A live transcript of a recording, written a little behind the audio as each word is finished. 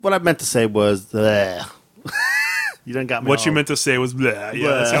What I meant to say was, bleh. You done got me. What you meant to say was, bleh. Yeah,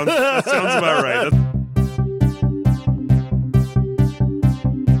 that sounds about right.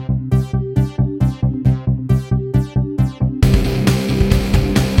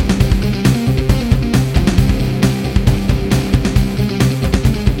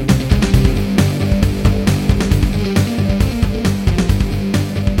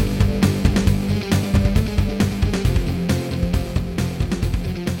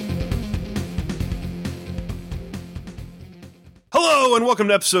 Hello and welcome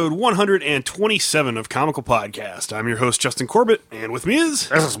to episode 127 of Comical Podcast. I'm your host, Justin Corbett, and with me is...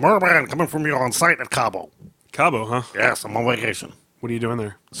 This is Merman coming from you on site at Cabo. Cabo, huh? Yes, I'm on vacation. What are you doing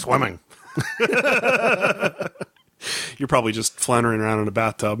there? Swimming. You're probably just floundering around in a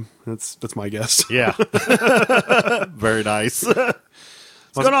bathtub. That's my guess. Yeah. Very nice.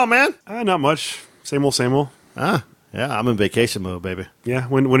 What's going on, man? Not much. Same old, same old. Yeah, I'm in vacation mode, baby. Yeah,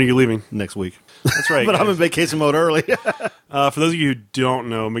 when are you leaving? Next week. That's right. But I'm in vacation mode early. For those of you who don't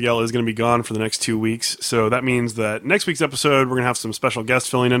know, Miguel is going to be gone for the next 2 weeks. So that means that next week's episode, we're going to have some special guests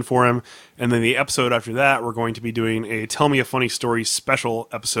filling in for him. And then the episode after that, we're going to be doing a Tell Me a Funny Story special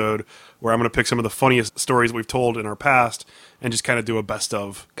episode where I'm going to pick some of the funniest stories we've told in our past and just kind of do a best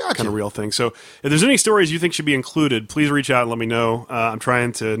of kind of real thing. So if there's any stories you think should be included, please reach out and let me know. I'm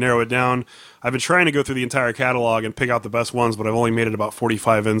trying to narrow it down. I've been trying to go through the entire catalog and pick out the best ones, but I've only made it about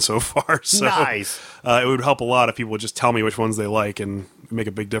 45 in so far. So, nice. It would help a lot if people would just tell me which ones they like and make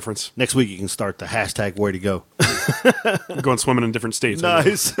a big difference. Next week you can start the hashtag where to go. Going swimming in different states.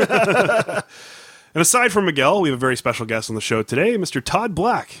 Nice. And aside from Miguel, we have a very special guest on the show today, Mr. Todd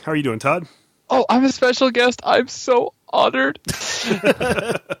Black. How are you doing, Todd? Oh, I'm a special guest. I'm so honored.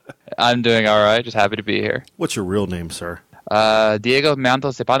 I'm doing all right. Just happy to be here. What's your real name, sir? Diego Manto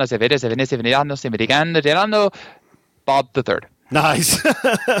Cepano Severe Sevene Severiano Semericano Delano Bob III. Nice.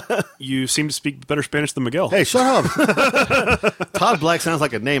 You seem to speak better Spanish than Miguel. Hey, shut up. Todd Black sounds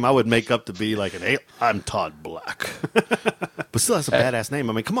like a name I would make up to be like I'm Todd Black. But still, that's a badass name.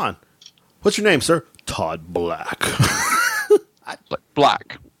 I mean, come on. What's your name, sir? Todd Black.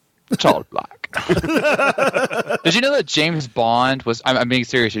 Black. Todd Black. Did you know that James Bond was... I'm being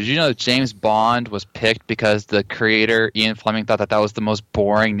serious. Did you know that James Bond was picked because the creator, Ian Fleming, thought that was the most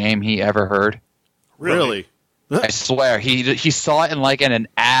boring name he ever heard? Really? I swear. He saw it in an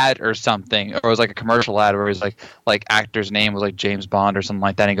ad or something, or it was like a commercial ad where it was like actor's name was like James Bond or something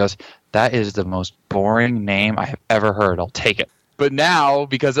like that. And he goes, that is the most boring name I have ever heard. I'll take it. But now,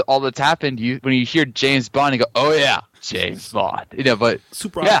 because of all that's happened, when you hear James Bond, you go, oh yeah, James Bond. But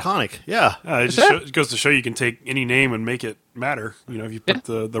super iconic. Yeah. It goes to show you can take any name and make it matter. If you put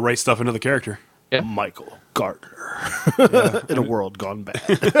the right stuff into the character. Yeah. Michael Gardner. In a world gone bad.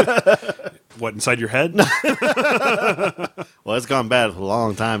 What, inside your head? Well, it's gone bad for a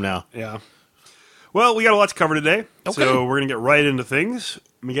long time now. Yeah. Well, we got a lot to cover today. Okay. So we're going to get right into things.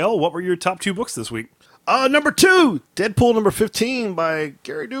 Miguel, what were your top 2 books this week? Number 2, Deadpool number 15 by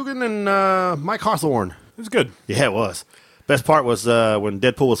Gary Dugan and Mike Hawthorne. It was good. Yeah, it was. Best part was when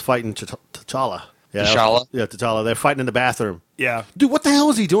Deadpool was fighting T'Challa. Yeah, T'Challa? T'Challa. They're fighting in the bathroom. Yeah. Dude, what the hell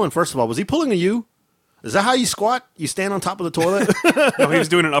was he doing, first of all? Was he pulling a U? Is that how you squat? You stand on top of the toilet? No, he was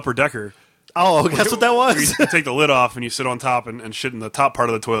doing an upper decker. Oh, that's what that was? You take the lid off and you sit on top and shit in the top part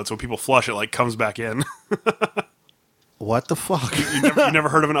of the toilet so when people flush, it comes back in. What the fuck? You never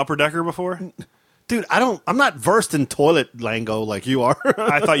heard of an upper decker before? Dude, I'm not versed in toilet lingo like you are.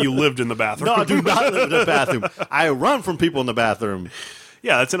 I thought you lived in the bathroom. No, I do not live in the bathroom. I run from people in the bathroom.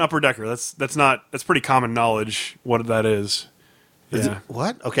 Yeah, that's an upper decker. That's pretty common knowledge what that is. Yeah.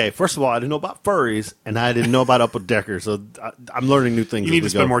 What? Okay, first of all, I didn't know about furries, and I didn't know about upper deckers, so I'm learning new things. You need to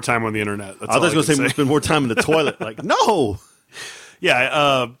spend more time on the internet. That's I was going to say spend more time in the toilet. Like, no!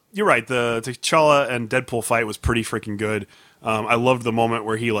 Yeah, you're right. The T'Challa and Deadpool fight was pretty freaking good. I loved the moment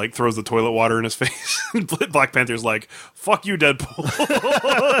where he throws the toilet water in his face. Black Panther's like, "Fuck you, Deadpool."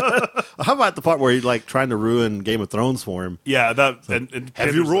 How about the part where he trying to ruin Game of Thrones for him? Yeah,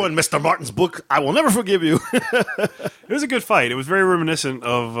 have you ruined Mr. Martin's book? I will never forgive you. It was a good fight. It was very reminiscent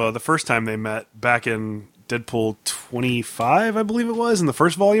of the first time they met back in Deadpool 25, I believe it was, in the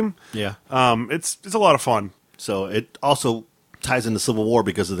first volume. Yeah, it's a lot of fun. So it also ties into Civil War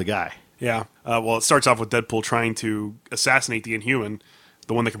because of the guy. Yeah. Well, it starts off with Deadpool trying to assassinate the Inhuman,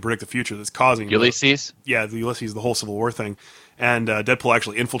 the one that can predict the future that's causing... Ulysses? The Ulysses, the whole Civil War thing. And Deadpool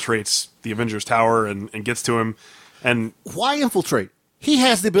actually infiltrates the Avengers Tower and gets to him. And why infiltrate? He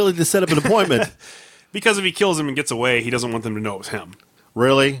has the ability to set up an appointment. Because if he kills him and gets away, he doesn't want them to know it was him.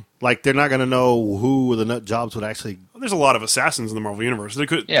 Really? Like, they're not going to know who the nut jobs would actually... There's a lot of assassins in the Marvel Universe. They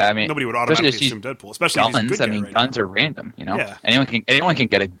could, Yeah, I mean, nobody would automatically especially assume Deadpool, especially if he's a guns. good I guy mean, right guns now. are random. You know, Yeah. anyone can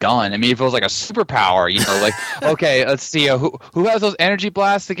get a gun. I mean, if it was like a superpower, you know, like okay, let's see, who has those energy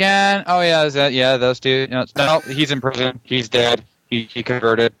blasts again? Oh yeah, is that those two? You know, no, he's in prison. He's dead. He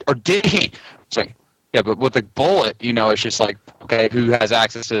converted, or did he? It's like, yeah, but with a bullet, you know, it's just like, okay, who has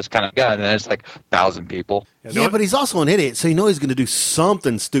access to this kind of gun? And then it's like 1,000 people. Yeah, but he's also an idiot, so you know he's going to do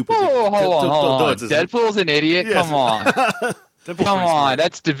something stupid. Oh, hold on. Deadpool's an idiot? Yes. Come on. Deadpool's Come pretty on. smart.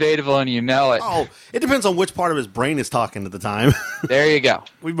 That's debatable and you know it. Oh, it depends on which part of his brain is talking at the time. There you go.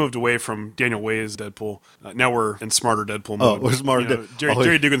 We've moved away from Daniel Way's Deadpool. Now we're in smarter Deadpool Oh, mode. we're smarter You know, Dead- Jerry, oh,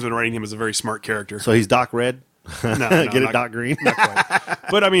 Jerry Dugan's been writing him as a very smart character. So he's Doc Red? No, Get it, not- Doc Green? not quite.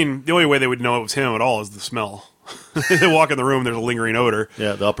 But I mean, the only way they would know it was him at all is the smell. They walk in the room, there's a lingering odor.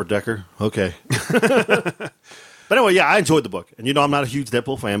 Yeah, the upper decker. Okay. But anyway, yeah, I enjoyed the book. And you know I'm not a huge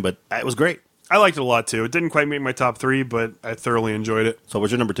Deadpool fan, but it was great. I liked it a lot too. It didn't quite make my top 3, but I thoroughly enjoyed it. So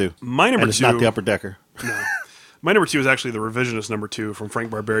what's your number 2? My number and it's 2 not the upper decker. No. My number 2 is actually the revisionist number 2 from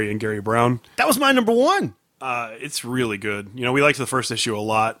Frank Barberi and Gary Brown. That was my number 1. It's really good. You know, we liked the first issue a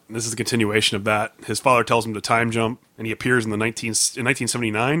lot. This is a continuation of that. His father tells him to time jump, and he appears in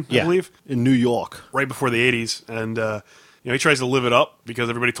 1979, I believe, in New York. right before the 80s. And, you know, he tries to live it up because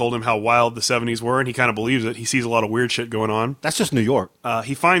everybody told him how wild the 70s were, and he kind of believes it. He sees a lot of weird shit going on. That's just New York.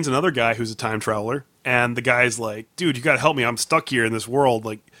 He finds another guy who's a time traveler, and the guy's like, dude, you got to help me. I'm stuck here in this world.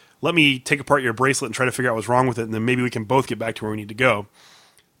 Like, let me take apart your bracelet and try to figure out what's wrong with it, and then maybe we can both get back to where we need to go.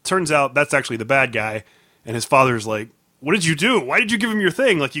 Turns out that's actually the bad guy, and his father's like, what did you do? Why did you give him your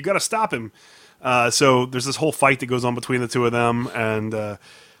thing? Like, you got to stop him. So there's this whole fight that goes on between the two of them, and I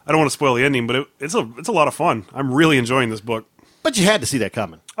don't want to spoil the ending, but it's a lot of fun. I'm really enjoying this book. But you had to see that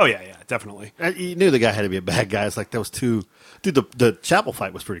coming. Oh, yeah, definitely. You knew the guy had to be a bad guy. It's like, that was too... Dude, the chapel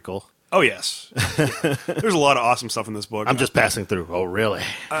fight was pretty cool. Oh, yes. Yeah. There's a lot of awesome stuff in this book. I'm just passing through. Oh, really?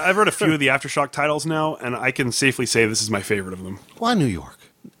 I've read a few of the Aftershock titles now, and I can safely say this is my favorite of them. Why New York?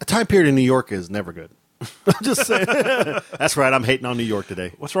 A time period in New York is never good. I'm just saying. That's right. I'm hating on New York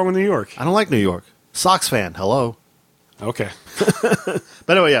today. What's wrong with New York? I don't like New York. Sox fan. Hello. Okay. But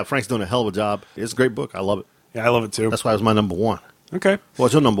anyway, yeah, Frank's doing a hell of a job. It's a great book. I love it. Yeah, I love it too. That's why it was my number 1. Okay.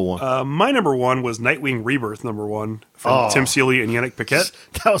 What's your number 1? My number 1 was Nightwing Rebirth number 1 from Oh. Tim Seeley and Yannick Paquette.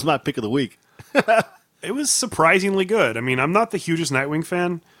 That was my pick of the week. It was surprisingly good. I mean, I'm not the hugest Nightwing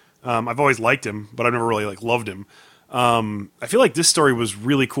fan. I've always liked him, but I've never really loved him. I feel like this story was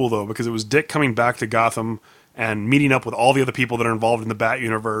really cool though because it was Dick coming back to Gotham and meeting up with all the other people that are involved in the Bat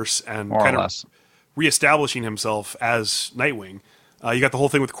universe and More or kind of less. reestablishing himself as Nightwing. You got the whole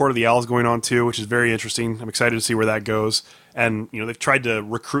thing with Court of the Owls going on too, which is very interesting. I'm excited to see where that goes. And you know, they've tried to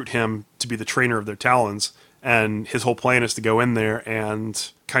recruit him to be the trainer of their Talons, and his whole plan is to go in there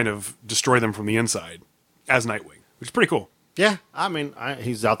and kind of destroy them from the inside as Nightwing, which is pretty cool. Yeah, I mean,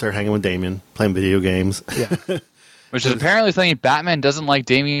 he's out there hanging with Damien, playing video games. Yeah. Which is apparently something Batman doesn't like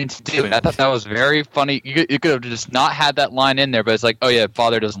Damien to do. And I thought that was very funny. You could have just not had that line in there, but it's like, oh yeah,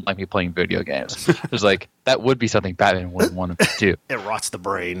 father doesn't like me playing video games. It's like, that would be something Batman wouldn't want him to do. It rots the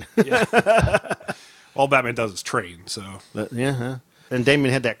brain. All Batman does is train, so. But, yeah, huh? And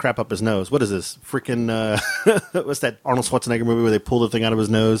Damien had that crap up his nose. What is this? Freaking, what's that Arnold Schwarzenegger movie where they pull the thing out of his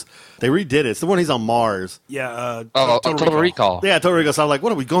nose? They redid it. It's the one he's on Mars. Yeah. Total Recall. Yeah, Total Recall. So I'm like,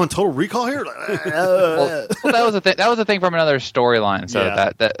 what are we going Total Recall here? Well, that was a thing. That was a thing from another storyline. So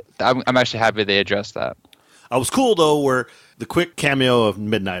Yeah. that I'm actually happy they addressed that. I was cool, though, where the quick cameo of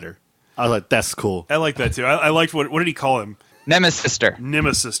Midnighter. I was like, that's cool. I like that too. I liked what did he call him? Nemesister.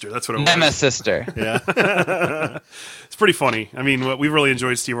 Nemesister. That's what it was. Nemesister. Yeah. It's pretty funny. I mean, we really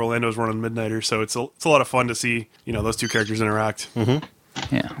enjoyed Steve Orlando's run on Midnighter, so it's a lot of fun to see those two characters interact.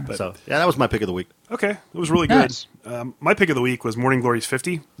 Yeah. So, yeah, that was my pick of the week. Okay, it was really Nice. good. My pick of the week was Morning Glory's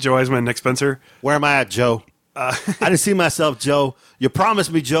 50. Joe Eisman and Nick Spencer. Where am I at, Joe? I didn't see myself, Joe. You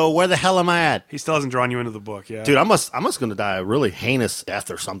promised me, Joe. Where the hell am I at? He still hasn't drawn you into the book, yeah. Dude, I'm just going to die a really heinous death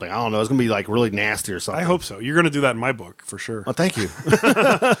or something. I don't know. It's going to be like really nasty or something. I hope so. You're going to do that in my book for sure. Oh, thank you.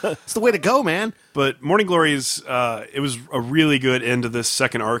 It's the way to go, man. But Morning Glory's, it was a really good end to this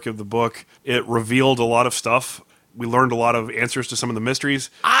second arc of the book. It revealed a lot of stuff. We learned a lot of answers to some of the mysteries.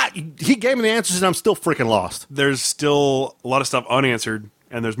 He gave me the answers, and I'm still freaking lost. There's still a lot of stuff unanswered,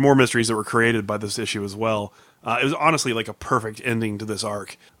 and there's more mysteries that were created by this issue as well. It was honestly like a perfect ending to this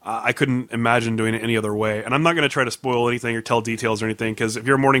arc. I couldn't imagine doing it any other way. And I'm not going to try to spoil anything or tell details or anything, because if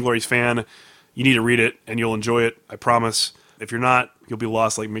you're a Morning Glories fan, you need to read it, and you'll enjoy it, I promise. If you're not, you'll be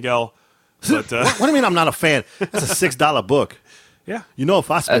lost like Miguel. But What do you mean I'm not a fan? That's a $6 book. yeah. You know, if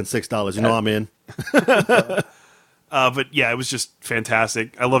I spend $6, you know I'm in. But yeah, it was just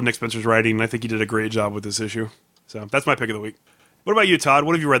fantastic. I love Nick Spencer's writing, and I think he did a great job with this issue. So that's my pick of the week. What about you, Todd?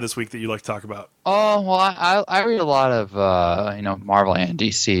 What have you read this week that you'd like to talk about? Oh, well, I read a lot of Marvel and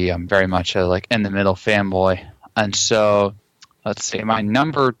DC. I'm very much a in the middle fanboy, and so let's see. My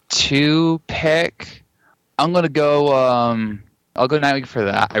number 2 pick, I'm gonna go. I'll go Nightwing for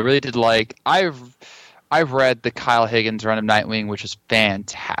that. I really did like. I've read the Kyle Higgins run of Nightwing, which is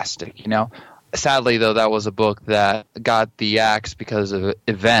fantastic. Sadly, though, that was a book that got the axe because of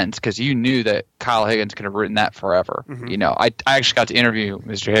events, because you knew that Kyle Higgins could have written that forever. Mm-hmm. I actually got to interview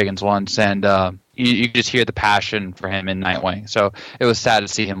Mr. Higgins once, and you just hear the passion for him in Nightwing. So it was sad to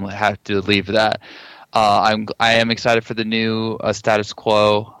see him have to leave that. I am excited for the new Status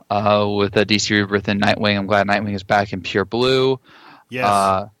Quo with the DC Rebirth and Nightwing. I'm glad Nightwing is back in pure blue.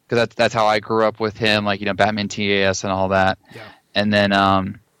 Yes. Because that's how I grew up with him, Batman TAS and all that. Yeah. And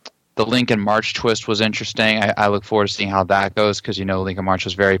then the Lincoln March twist was interesting. I look forward to seeing how that goes because Lincoln March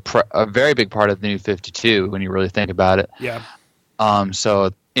was a very big part of the New 52 when you really think about it. Yeah.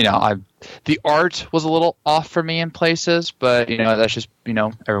 So the art was a little off for me in places, but that's just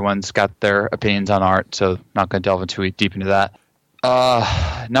everyone's got their opinions on art, so not going to delve too deep into that.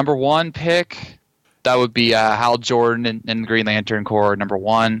 Number 1 pick, that would be Hal Jordan in Green Lantern Corps number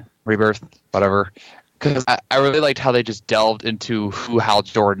 1, Rebirth, whatever. Because I really liked how they just delved into who Hal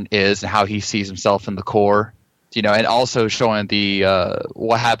Jordan is and how he sees himself in the Corps, and also showing the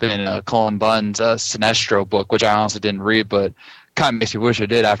what happened in Cullen Bunn's Sinestro book, which I honestly didn't read, but kind of makes me wish I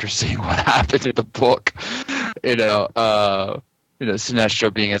did after seeing what happened in the book.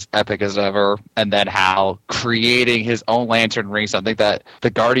 Sinestro being as epic as ever, and then Hal creating his own lantern ring, something that the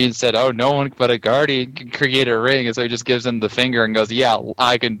Guardian said, oh, no one but a Guardian can create a ring, and so he just gives him the finger and goes, yeah,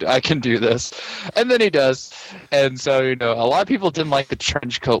 I can do this, and then he does. And so a lot of people didn't like the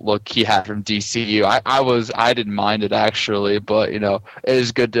trench coat look he had from DCU. I didn't mind it actually, but it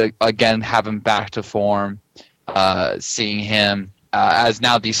is good to again have him back to form, seeing him as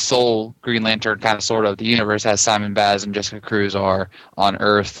now the sole Green Lantern, kind of sort of the universe, as Simon Baz and Jessica Cruz are on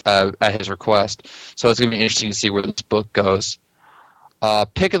Earth at his request. So it's going to be interesting to see where this book goes.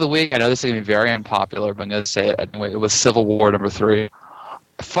 Pick of the week, I know this is going to be very unpopular, but I'm going to say it anyway. It was Civil War number 3.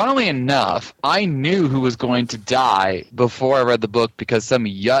 Funnily enough, I knew who was going to die before I read the book because some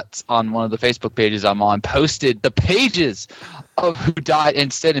yuts on one of the Facebook pages I'm on posted the pages of who died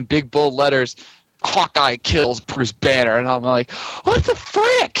and said in big bold letters, Hawkeye kills Bruce Banner, and I'm like, what the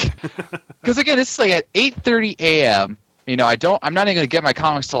frick? Because again, it's at 8:30 a.m. I'm not even gonna get my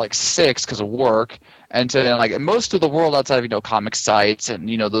comics till 6 because of work, and so then most of the world outside of comic sites and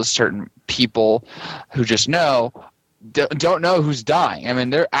those certain people who just don't know who's dying. I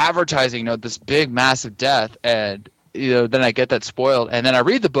mean, they're advertising this big massive death, and then I get that spoiled, and then I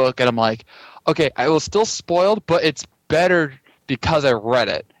read the book and I'm like, okay, I was still spoiled, but it's better because I read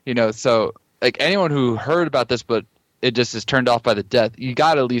it. So. Anyone who heard about this, but it just is turned off by the death, you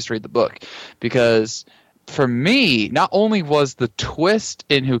got to at least read the book. Because for me, not only was the twist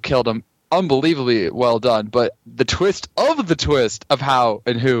in who killed him unbelievably well done, but the twist of how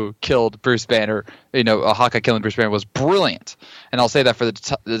and who killed Bruce Banner, a Hawkeye killing Bruce Banner was brilliant. And I'll say that for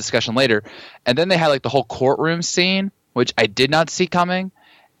the discussion later. And then they had the whole courtroom scene, which I did not see coming.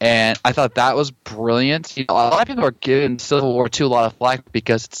 And I thought that was brilliant. A lot of people are giving Civil War 2 a lot of flack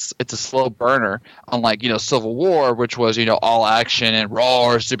because it's a slow burner, unlike Civil War, which was all action and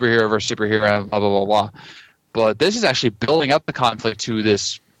raw superhero versus superhero, blah blah blah blah. But this is actually building up the conflict to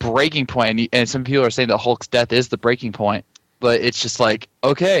this breaking point, and some people are saying that Hulk's death is the breaking point. But it's just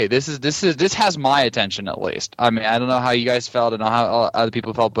okay, this has my attention at least. I mean, I don't know how you guys felt and how other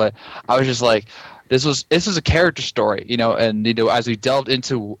people felt, but I was just This was a character story, and as we delved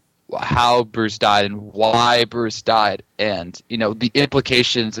into how Bruce died and why Bruce died, and the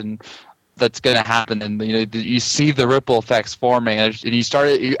implications and that's going to happen, and you see the ripple effects forming, and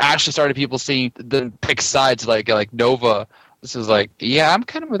you actually started people seeing the pick sides like Nova. This is yeah, I'm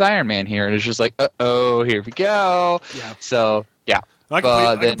kind of with Iron Man here, and it's just uh-oh, here we go. Yeah. So yeah. I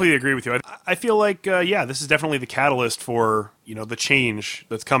completely agree with you. I feel this is definitely the catalyst for the change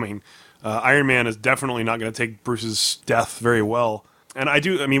that's coming. Iron Man is definitely not going to take Bruce's death very well. And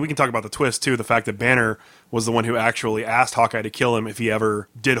we can talk about the twist, too, the fact that Banner was the one who actually asked Hawkeye to kill him if he ever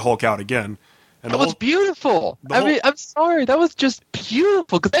did Hulk out again. And that was beautiful. I'm sorry, that was just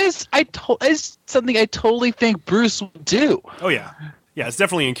beautiful, because that is something I totally think Bruce would do. Oh, yeah. Yeah, it's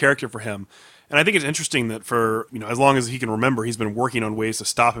definitely in character for him. And I think it's interesting that for, as long as he can remember, he's been working on ways to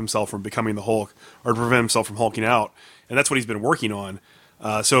stop himself from becoming the Hulk, or to prevent himself from hulking out. And that's what he's been working on.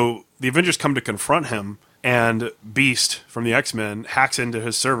 So the Avengers come to confront him, And Beast from the X-Men hacks into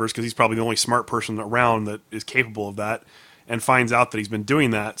his servers because he's probably the only smart person around that is capable of that, and finds out that he's been doing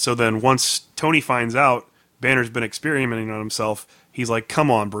that. So then once Tony finds out Banner's been experimenting on himself, he's like,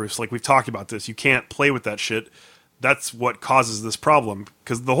 come on, Bruce, like, we've talked about this. You can't play with that shit. That's what causes this problem.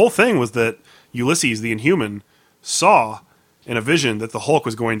 Because the whole thing was that Ulysses, the Inhuman, saw in a vision that the Hulk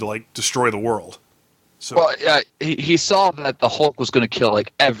was going to, like, destroy the world. So, well, he saw that the Hulk was going to kill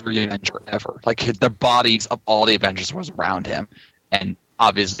like every Avenger ever. Like the bodies of all the Avengers was around him, and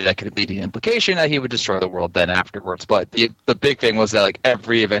obviously that could lead to the implication that he would destroy the world then afterwards. But the big thing was that like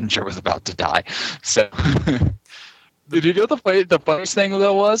every Avenger was about to die. So, did you know the funniest thing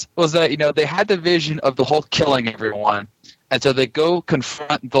though was that they had the vision of the Hulk killing everyone, and so they go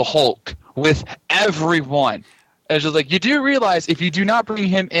confront the Hulk with everyone. And it's just like, you do realize if you do not bring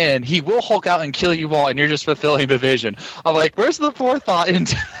him in, he will Hulk out and kill you all, and you're just fulfilling the vision. I'm like, where's the forethought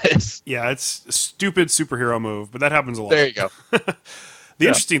into this? yeah, it's a stupid superhero move, but that happens a lot. There you go. The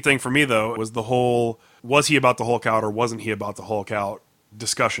interesting thing for me, though, was the whole, was he about to Hulk out or wasn't he about to Hulk out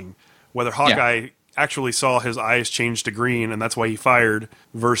discussion. Whether Hawkeye actually saw his eyes change to green, and that's why he fired,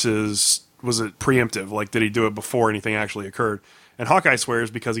 versus was it preemptive? Like, did he do it before anything actually occurred? And Hawkeye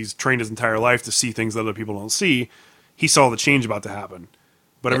swears because he's trained his entire life to see things that other people don't see, he saw the change about to happen.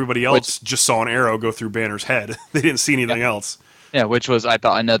 But everybody else just saw an arrow go through Banner's head. They didn't see anything else. Yeah, which was, I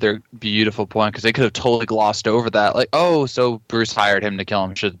thought, another beautiful point, because they could have totally glossed over that. Like, oh, so Bruce hired him to kill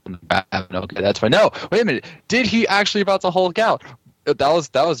him. Should okay, that's fine. No, wait a minute. Did he actually about to Hulk out? That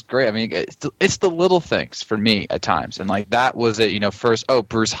was great. I mean, it's the little things for me at times. And, like, that was it. First,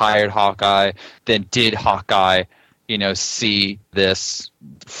 Bruce hired Hawkeye. Then did Hawkeye see this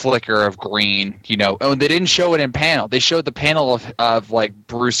flicker of green, they didn't show it in panel. They showed the panel of like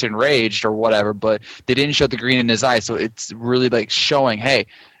Bruce enraged or whatever, but they didn't show the green in his eyes. So it's really like showing, hey,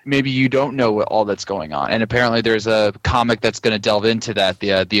 maybe you don't know all that's going on. And apparently there's a comic that's going to delve into that,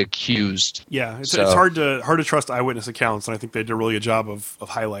 the Accused. Yeah, it's hard to trust eyewitness accounts, and I think they did a really good job of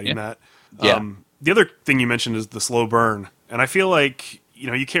highlighting that. The other thing you mentioned is the slow burn, and I feel like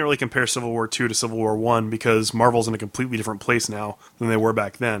you can't really compare Civil War II to Civil War I because Marvel's in a completely different place now than they were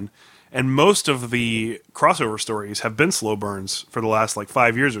back then. And most of the crossover stories have been slow burns for the last,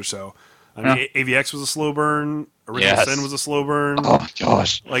 5 years or so. I mean, AVX was a slow burn. Original Sin was a slow burn. Oh,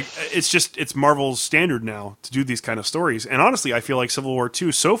 gosh. It's Marvel's standard now to do these kind of stories. And honestly, I feel like Civil War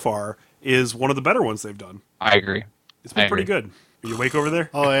II so far is one of the better ones they've done. I agree. It's been pretty good. Are you awake over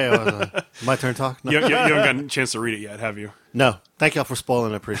there? Oh, yeah. My turn to talk? No. You haven't gotten a chance to read it yet, have you? No. Thank y'all for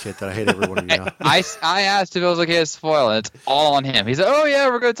spoiling. I appreciate that. I hate every one of you now. I asked if it was okay to spoil it. It's all on him. He said, oh, yeah,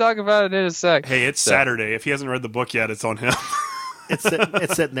 we're going to talk about it in a sec. Hey, it's Saturday. If he hasn't read the book yet, it's on him.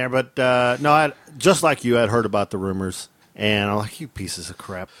 It's sitting there. But, no, just like you, I'd heard about the rumors. And I'm like, you pieces of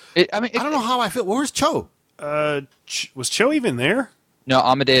crap. I don't know how I feel. Where's Cho? Was Cho even there? No,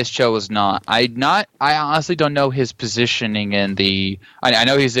 Amadeus Cho was not. I honestly don't know his positioning in the. I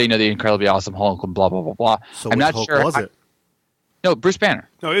know he's the incredibly awesome Hulk and blah blah blah blah. So I'm not Hulk sure. Was it? No, Bruce Banner.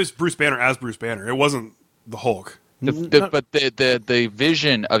 No, it was Bruce Banner as Bruce Banner. It wasn't the Hulk. But the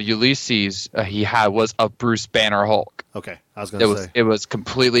vision of Ulysses he had was a Bruce Banner Hulk. Okay, I was going to say it was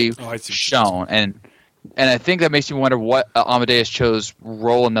completely shown, and I think that makes me wonder what Amadeus Cho's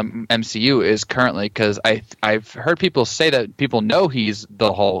role in the MCU is currently, because I've heard people say that people know he's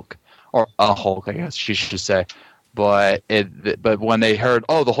the Hulk, or a Hulk, I guess you should say, but when they heard,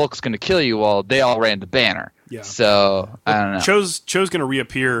 the Hulk's going to kill you all, they all ran to Banner. Yeah. So I don't know. Cho's going to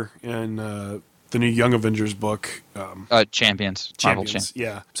reappear in the new Young Avengers book. Champions.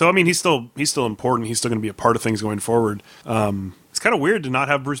 Yeah. So I mean, he's still important. He's still going to be a part of things going forward. It's kind of weird to not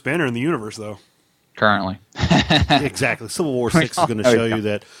have Bruce Banner in the universe, though. Currently. Exactly. Civil War 6 is going to show you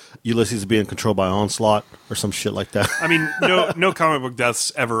that Ulysses is being controlled by Onslaught or some shit like that. I mean, no comic book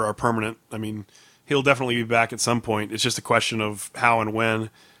deaths ever are permanent. I mean, he'll definitely be back at some point. It's just a question of how and when.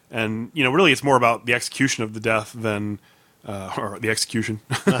 And, really it's more about the execution of the death than... or the execution.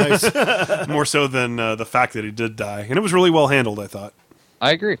 Nice. More so than the fact that he did die. And it was really well handled, I thought.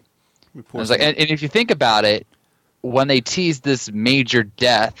 I agree. I was like, and if you think about it, when they tease this major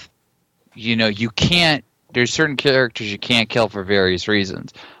death, you can't. There's certain characters you can't kill for various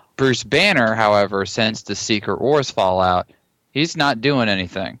reasons. Bruce Banner, however, since the Secret Wars fallout, he's not doing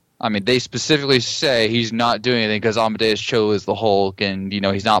anything. I mean, they specifically say he's not doing anything because Amadeus Cho is the Hulk, and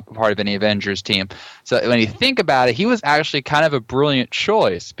he's not part of any Avengers team. So when you think about it, he was actually kind of a brilliant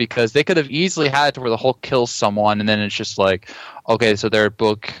choice, because they could have easily had it to where the Hulk kills someone, and then it's just like, okay, so their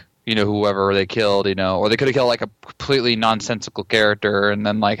book. Whoever they killed, or they could have killed like a completely nonsensical character and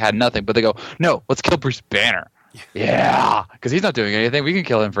then had nothing. But they go, no, let's kill Bruce Banner. Yeah, because he's not doing anything. We can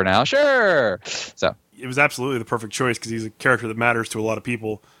kill him for now. Sure. So it was absolutely the perfect choice because he's a character that matters to a lot of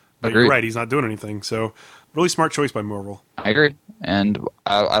people. But Agreed. you're right, he's not doing anything. So, really smart choice by Marvel. I agree, and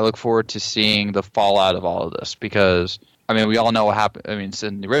I look forward to seeing the fallout of all of this because I mean we all know what happened. I mean,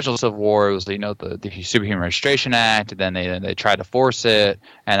 in the original Civil War, it was the Superhuman Registration Act, and then they tried to force it,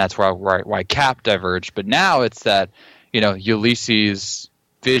 and that's why Cap diverged. But now it's that Ulysses'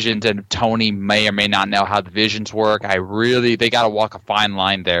 visions and Tony may or may not know how the visions work. They got to walk a fine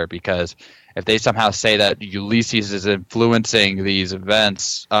line there because if they somehow say that Ulysses is influencing these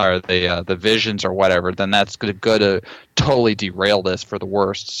events or the visions or whatever, then that's going to totally derail this for the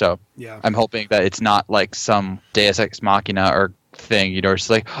worst. So Yeah. I'm hoping that it's not like some Deus Ex Machina or thing, it's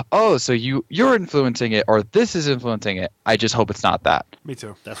like, oh, so you're influencing it or this is influencing it. I just hope it's not that. Me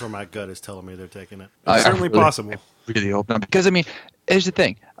too. That's where my gut is telling me they're taking it. It's certainly possible. I really hope not. Because, I mean, here's the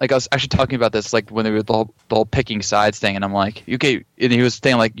thing. Like, I was actually talking about this, like, when they were the whole picking sides thing, and I'm like, okay, and he was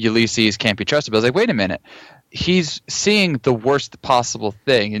saying, like, Ulysses can't be trusted. But I was like, wait a minute. He's seeing the worst possible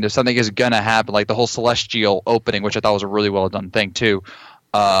thing. Something is going to happen, like the whole Celestial opening, which I thought was a really well done thing, too.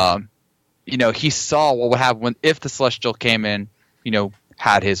 He saw what would happen if the Celestial came in,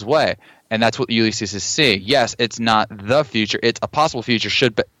 had his way. And that's what Ulysses is seeing. Yes, it's not the future. It's a possible future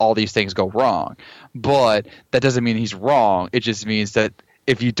should all these things go wrong. But that doesn't mean he's wrong. It just means that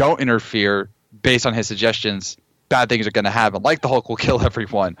if you don't interfere based on his suggestions, bad things are going to happen. Like the Hulk will kill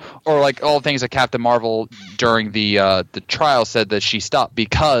everyone. Or like all the things that Captain Marvel during the trial said that she stopped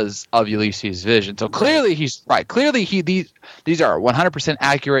because of Ulysses' vision. So clearly he's right. Clearly these are 100%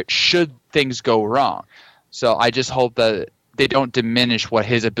 accurate should things go wrong. So I just hope that they don't diminish what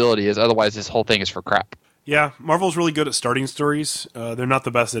his ability is. Otherwise, this whole thing is for crap. Yeah, Marvel's really good at starting stories. They're not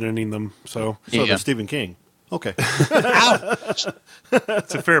the best at ending them. So they're Stephen King. Okay. It's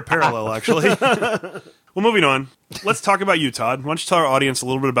a fair parallel, actually. Well, moving on. Let's talk about you, Todd. Why don't you tell our audience a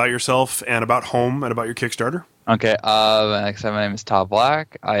little bit about yourself and about Home and about your Kickstarter? Okay. Like I said, my name is Todd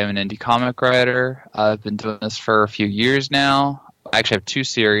Black. I am an indie comic writer. I've been doing this for a few years now. I actually have 2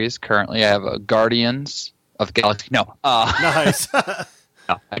 series currently. I have Guardians of the Galaxy. No. Nice.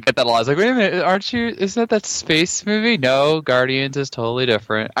 No, I get that a lot. I was like, wait a minute, isn't that space movie? No, Guardians is totally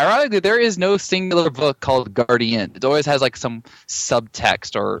different. Ironically, there is no singular book called Guardian. It always has like some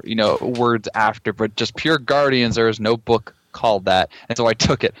subtext or, words after, but just pure Guardians, there is no book called that. And so I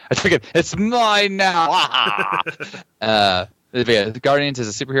took it. It's mine now. The Guardians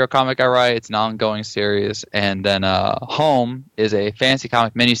is a superhero comic I write. It's an ongoing series. And then Home is a fantasy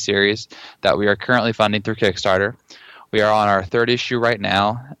comic miniseries that we are currently funding through Kickstarter. We are on our 3rd issue right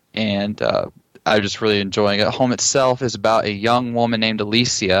now, and I'm just really enjoying it. Home itself is about a young woman named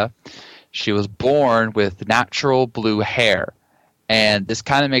Alicia. She was born with natural blue hair, and this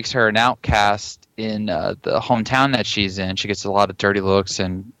kind of makes her an outcast in the hometown that she's in. She gets a lot of dirty looks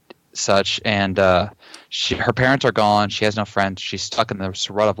and such, and her parents are gone. She has no friends. She's stuck in this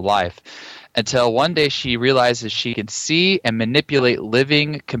rut of life until one day she realizes she can see and manipulate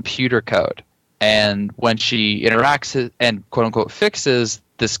living computer code. And when she interacts and quote-unquote fixes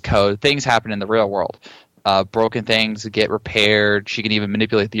this code, things happen in the real world. Broken things get repaired. She can even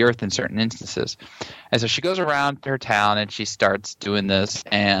manipulate the earth in certain instances. And so she goes around her town and she starts doing this.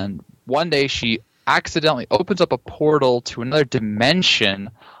 And one day she accidentally opens up a portal to another dimension,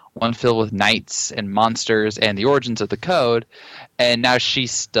 one filled with knights and monsters and the origins of the code. And now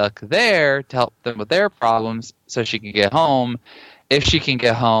she's stuck there to help them with their problems so she can get home. If she can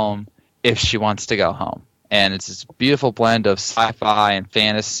get home, if she wants to go home. And it's this beautiful blend of sci-fi and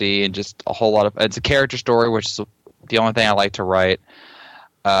fantasy and just a whole lot of... It's a character story, which is the only thing I like to write.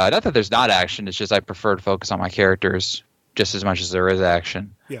 Not that there's not action, it's just I prefer to focus on my characters just as much as there is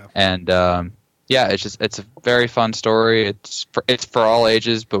action. Yeah. And, it's a very fun story. It's for all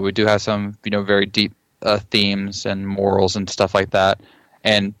ages, but we do have some, very deep themes and morals and stuff like that.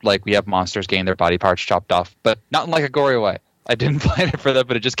 And, like, we have monsters getting their body parts chopped off, but not in, like, a gory way. I didn't plan it for that,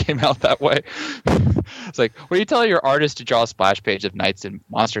 but it just came out that way. It's like, when you tell your artist to draw a splash page of knights and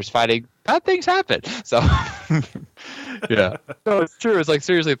monsters fighting, bad things happen. So, yeah. No, it's true. It's like,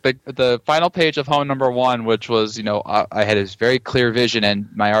 seriously, the final page of Home #1, which was, I had this very clear vision, and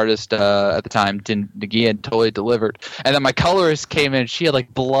my artist at the time, Nagian, totally delivered. And then my colorist came in, she had,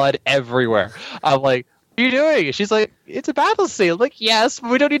 like, blood everywhere. I'm like, what are you doing? She's like, it's a battle scene. I'm like, yes,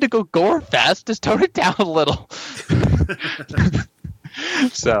 but we don't need to go gore fast. Just tone it down a little.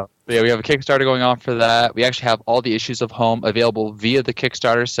 So, yeah, we have a Kickstarter going on for that. We actually have all the issues of Home available via the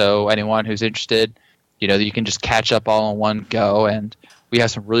Kickstarter, so anyone who's interested, you can just catch up all in one go. And we have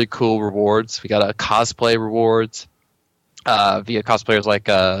some really cool rewards. We got a cosplay rewards via cosplayers like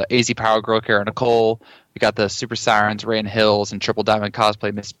AZ Power Girl, Kara Nicole. We got the Super Sirens, Rain Hills, and Triple Diamond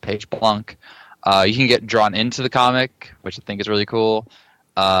cosplay Miss Paige Blanc. You can get drawn into the comic, which I think is really cool.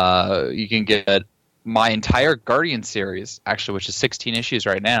 You can get my entire Guardian series, actually, which is 16 issues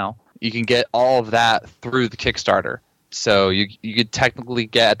right now. You can get all of that through the Kickstarter. So you could technically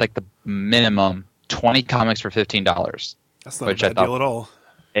get like the minimum 20 comics for $15. That's not a bad deal at all.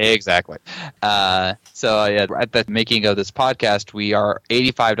 Exactly. So yeah, at the making of this podcast, we are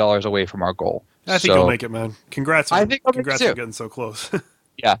 $85 away from our goal. I think you'll make it, man. Congrats! Congrats on getting so close.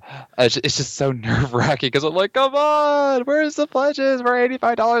 Yeah, it's just so nerve wracking because I'm like, come on, where's the pledges? We're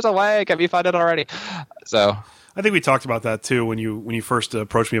 $85 away. Get me funded already. So I think we talked about that too when you first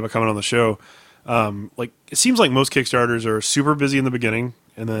approached me about coming on the show. Like it seems like most Kickstarters are super busy in the beginning,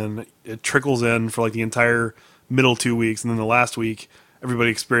 and then it trickles in for like the entire middle 2 weeks, and then the last week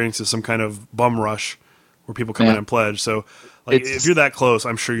everybody experiences some kind of bum rush where people come in and pledge. So like if you're that close,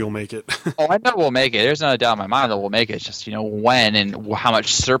 I'm sure you'll make it. Oh, I know we'll make it. There's no doubt in my mind that we'll make it. It's just, when and how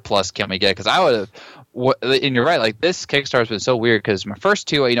much surplus can we get? Because I would have, and you're right, like this Kickstarter's been so weird because my first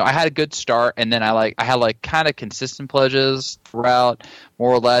two, I had a good start, and then I had kind of consistent pledges throughout,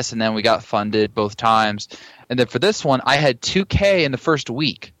 more or less, and then we got funded both times. And then for this one, I had 2K in the first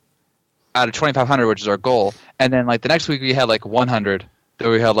week out of 2,500, which is our goal. And then like the next week we had like 100, then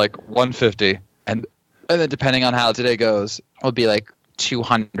we had like 150, and then depending on how today goes, it would be like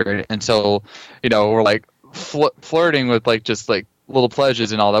 200. And so, we're like flirting with like just like little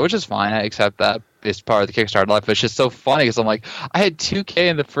pledges and all that, which is fine. I accept that. It's part of the Kickstarter life. But it's just so funny because I'm like, I had 2K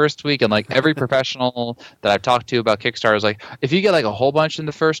in the first week, and like every professional that I've talked to about Kickstarter is like, if you get like a whole bunch in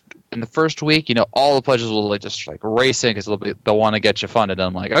the first week, all the pledges will like just like race in because they'll want to get you funded. And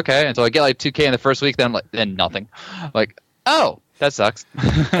I'm like, okay. And so I get like 2K in the first week, then nothing. Like, oh, that sucks.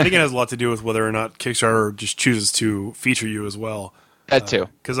 I think it has a lot to do with whether or not Kickstarter just chooses to feature you as well. That too.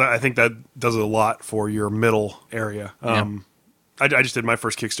 Because I think that does a lot for your middle area. I just did my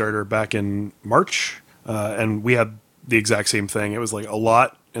first Kickstarter back in March, and we had the exact same thing. It was like a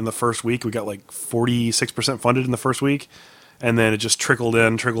lot in the first week. We got like 46% funded in the first week, and then it just trickled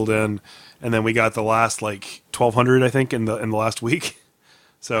in, and then we got the last like 1,200, I think, in the last week.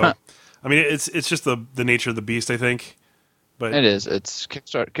 So, I mean, it's just the nature of the beast, I think. But it is. It's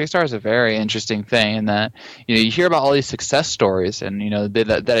Kickstarter is a very interesting thing in that you hear about all these success stories, and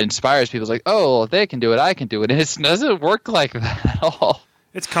that inspires people. It's like, oh, if they can do it, I can do it. And it doesn't work like that at all.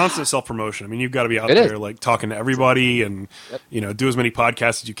 It's constant self-promotion. I mean, you've got to be out there like talking to everybody, and do as many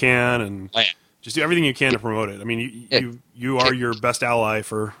podcasts as you can, and just do everything you can to promote it. I mean, you are your best ally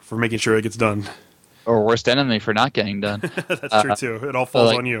for making sure it gets done. Or worst enemy for not getting done. That's true too. It all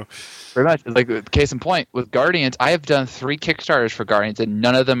falls on you. Pretty much. Like case in point with Guardians, I have done 3 Kickstarters for Guardians and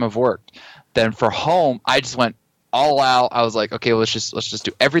none of them have worked. Then for Home, I just went all out. I was like, okay, let's just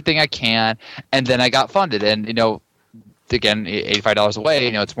do everything I can, and then I got funded. And again, $85 away.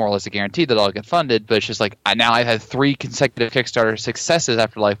 It's more or less a guarantee that I'll get funded. But it's just like now I've had 3 consecutive Kickstarter successes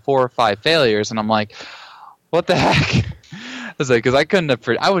after like 4 or 5 failures, and I'm like, what the heck? I was like,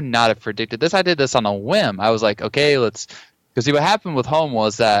 because I would not have predicted this. I did this on a whim. I was like, okay, because see what happened with Home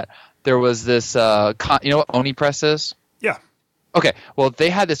was that there was this, what Oni Press is? Yeah. Okay, well, they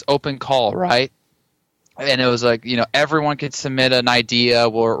had this open call, right? And it was like, everyone could submit an idea.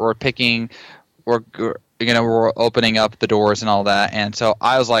 We're picking, we're opening up the doors and all that. And so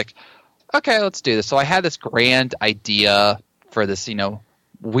I was like, okay, let's do this. So I had this grand idea for this,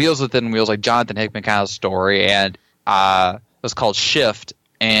 Wheels Within Wheels, like Jonathan Hickman kind of story, and it was called Shift,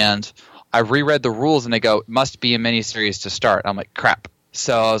 and I reread the rules, and they go, it must be a miniseries to start. I'm like, crap.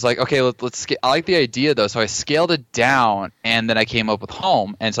 So I was like, okay, let's I like the idea, though, so I scaled it down, and then I came up with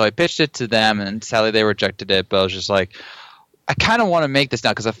Home, and so I pitched it to them, and sadly they rejected it, but I was just like, I kind of want to make this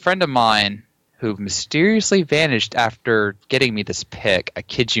now, because a friend of mine who mysteriously vanished after getting me this pick, I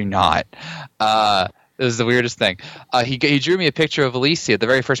kid you not, it was the weirdest thing. He drew me a picture of Alicia, the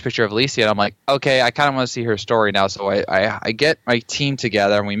very first picture of Alicia, and I'm like, okay, I kind of want to see her story now. So I get my team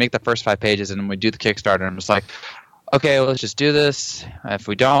together, and we make the first 5 pages, and then we do the Kickstarter, and I'm just like, okay, well, let's just do this. If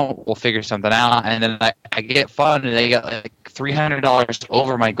we don't, we'll figure something out. And then I get funded, and they got like $300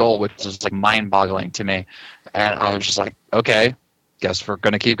 over my goal, which is like mind-boggling to me. And I was just like, okay, guess we're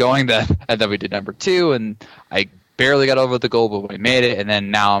going to keep going then. And then we did number 2, and I barely got over the goal, but we made it. And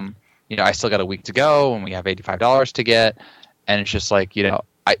then now I'm I still got a week to go, and we have $85 to get, and it's just like,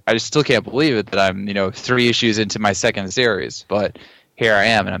 I still can't believe it that I'm, 3 issues into my second series, but here I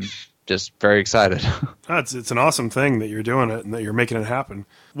am, and I'm just very excited. It's an awesome thing that you're doing it and that you're making it happen.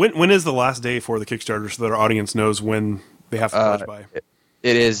 When is the last day for the Kickstarter so that our audience knows when they have to pledge by?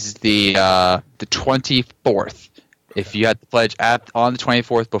 It is the 24th. If you had to pledge on the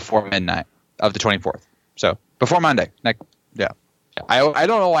 24th before midnight of the 24th, so before Monday. Yeah. I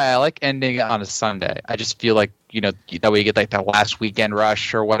don't know why I like ending it on a Sunday. I just feel like, that way you get like that last weekend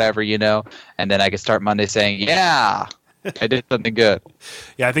rush or whatever, and then I can start Monday saying, yeah, I did something good.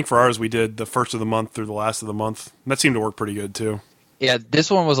 Yeah, I think for ours we did the first of the month through the last of the month. That seemed to work pretty good too. Yeah, this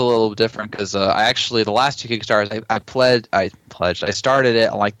one was a little different because I actually, the last two Kickstarters, I started it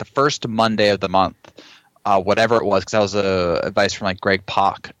on like the first Monday of the month, whatever it was, because that was advice from like Greg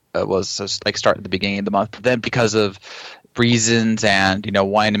Pak. It was just, like start at the beginning of the month. But then because of reasons and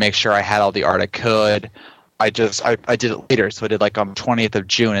wanting to make sure I had all the art I could, I did it later. So I did like on 20th of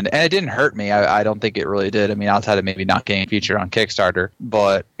June, and it didn't hurt me. I don't think it really did. I mean, outside of maybe not getting featured on Kickstarter,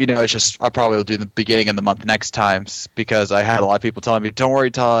 but it's just I probably will do the beginning of the month next time because I had a lot of people telling me, "Don't worry,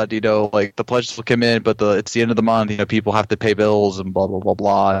 Todd. Like the pledges will come in, but it's the end of the month. People have to pay bills and blah blah blah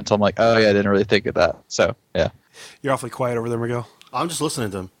blah." And so I'm like, "Oh yeah, I didn't really think of that." So yeah, you're awfully quiet over there, Miguel. I'm just listening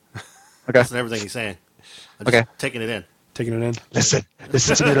to him. Okay, listening to everything he's saying. I'm just taking it in. Taking it in. Listen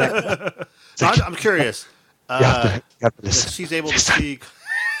to me. Right. So I'm curious. If she's able to see,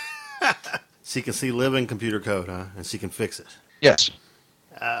 she can see living computer code, huh? And she can fix it. Yes.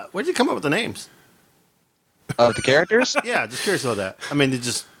 Where'd you come up with the names? Of the characters? Yeah, just curious about that. I mean,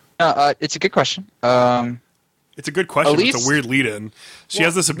 it's a good question. It's a good question. Elise? It's a weird lead-in. She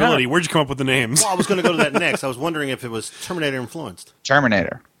has this ability. Where'd you come up with the names? Well, I was going to go to that next. I was wondering if it was Terminator influenced.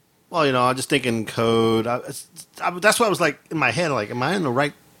 Terminator. Well, I'm just thinking code. That's why I was like in my head, like, am I in the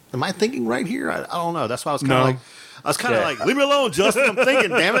right? Am I thinking right here? I don't know. That's why I was kind of like, leave me alone, Justin. I'm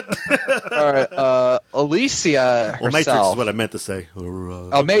thinking, damn it. All right, Alicia herself. Well, Matrix is what I meant to say.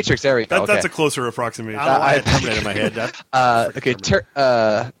 Matrix. There we go. That's a closer approximation. I don't know why I had Terminator in my head. Okay.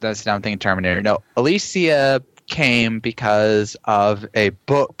 Now I'm thinking Terminator. No, Alicia came because of a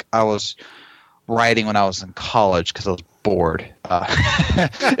book I was writing when I was in college because I was bored.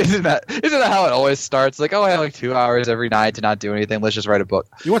 Isn't that how it always starts? Like, I have like 2 hours every night to not do anything. Let's just write a book.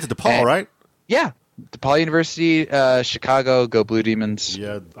 You went to DePaul, right? Yeah, DePaul University, Chicago. Go Blue Demons.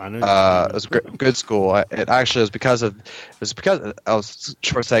 Yeah, I know. It was a good school. It was because of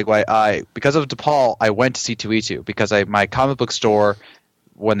short segue. Because of DePaul, I went to C2E2 because my comic book store,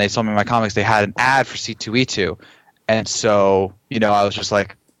 when they sold me my comics, they had an ad for C2E2, and so I was just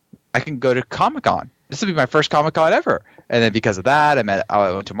like, I can go to Comic-Con. This would be my first Comic-Con ever. And then because of that,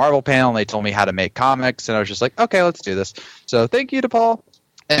 I went to Marvel panel, and they told me how to make comics, and I was just like, okay, let's do this. So thank you, DePaul.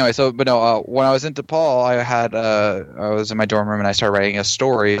 Anyway, when I was in DePaul, I was in my dorm room, and I started writing a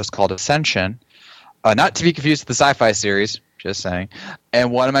story. It was called Ascension. Not to be confused with the sci-fi series, just saying.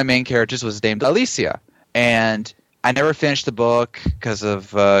 And one of my main characters was named Alicia. And I never finished the book because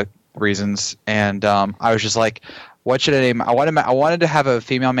of reasons. And I was just like, what should I name? I wanted to have a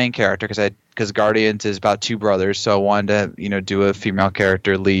female main character because Guardians is about two brothers, so I wanted to do a female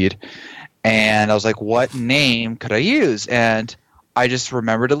character lead. And I was like, what name could I use? And I just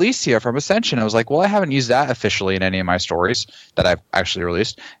remembered Alicia from Ascension. I was like, well, I haven't used that officially in any of my stories that I've actually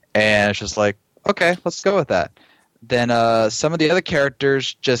released. And it's just like, okay, let's go with that. Then some of the other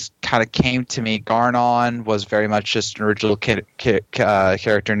characters just kind of came to me. Garnon was very much just an original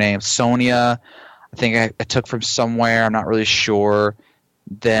character name. Sonia, I think I took from somewhere. I'm not really sure.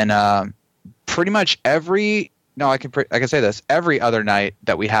 Then pretty much I can say this. Every other night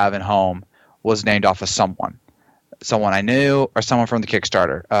that we have in home was named off of someone I knew or someone from the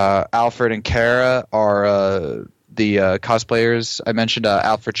Kickstarter. Alfred and Kara are the cosplayers I mentioned.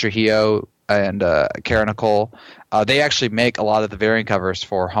 Alfred Trujillo and Kara Nicole. They actually make a lot of the variant covers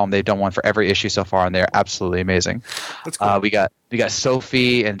for home. They've done one for every issue so far, and they're absolutely amazing. That's cool. We got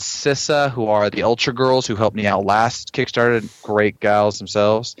Sophie and Sissa, who are the Ultra Girls who helped me out last Kickstarter. Great gals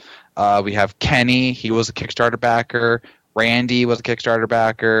themselves. We have Kenny. He was a Kickstarter backer. Randy was a Kickstarter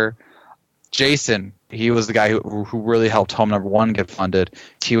backer. Jason, he was the guy who really helped Home Number 1 get funded.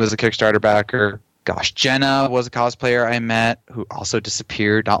 He was a Kickstarter backer. Gosh, Jenna was a cosplayer I met who also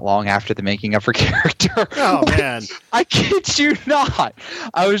disappeared not long after the making of her character. Oh, man. I kid you not.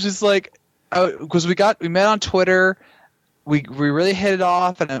 I was just like, because we met on Twitter. We really hit it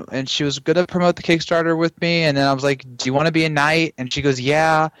off, and she was going to promote the Kickstarter with me. And then I was like, do you want to be a knight? And she goes,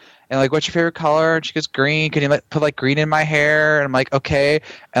 yeah. And like, what's your favorite color? And she goes, green. Can you put green in my hair? And I'm like, okay.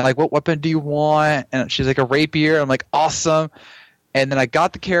 And like, what weapon do you want? And she's like, a rapier. I'm like, awesome. And then I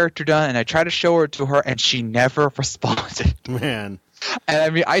got the character done, and I tried to show her to her, and she never responded. Man. And I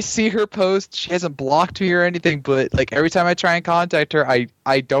mean, I see her post. She hasn't blocked me or anything, but like every time I try and contact her,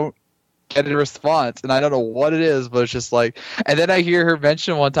 I don't get a response, and I don't know what it is, but it's just like. And then I hear her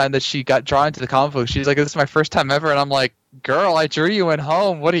mention one time that she got drawn to the comic book. She's like, "This is my first time ever," and I'm like, "Girl, I drew you in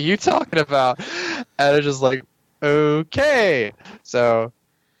home. What are you talking about?" And it's just like, okay. So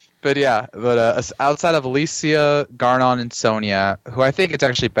But yeah, outside of Alicia, Garnon, and Sonia, who I think it's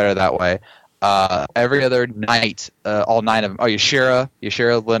actually better that way. Every other night, all 9 of them. Oh,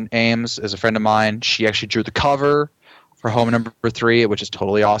 Yashira Lynn Ames is a friend of mine. She actually drew the cover for Home number 3, which is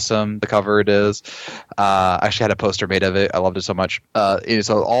totally awesome. The cover it is. I actually had a poster made of it. I loved it so much.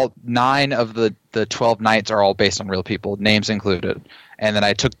 So all 9 of the 12 nights are all based on real people, names included. And then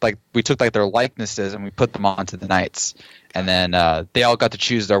we took their likenesses and we put them onto the knights. And then they all got to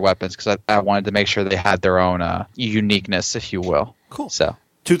choose their weapons because I wanted to make sure they had their own uniqueness, if you will. Cool. So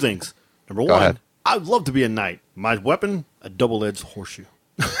 2 things. Number Go 1, ahead. I'd love to be a knight. My weapon, a double-edged horseshoe.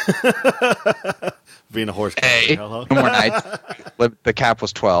 Being a horse. Hey, Hello? no more knights. The cap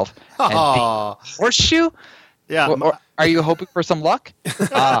was 12. And Aw. horseshoe? Yeah. Or are you hoping for some luck?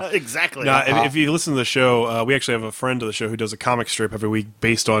 Exactly. Now, if you listen to the show, we actually have a friend of the show who does a comic strip every week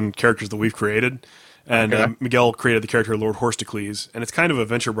based on characters that we've created. And Okay. Miguel created the character Lord Horsticles, and it's kind of a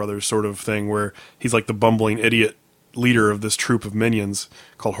Venture Brothers sort of thing where he's like the bumbling idiot leader of this troop of minions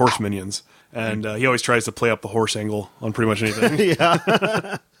called Horse Minions. And he always tries to play up the horse angle on pretty much anything.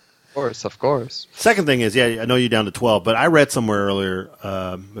 Of course. Second thing is, I know you're down to 12, but I read somewhere earlier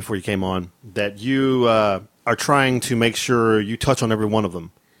before you came on that you are trying to make sure you touch on every one of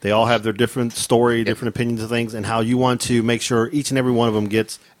them. They all have their different story, different opinions of things, and how you want to make sure each and every one of them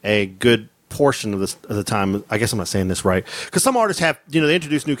gets a good portion of the time. I guess I'm not saying this right, because some artists have, they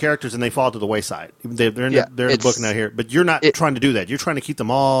introduce new characters and they fall to the wayside. They're in the book now here, but you're not trying to do that. You're trying to keep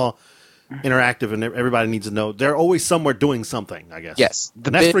them all interactive, and everybody needs to know they're always somewhere doing something, I guess. Yes.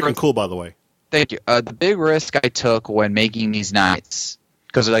 And that's freaking cool, by the way. Thank you. The big risk I took when making these nights,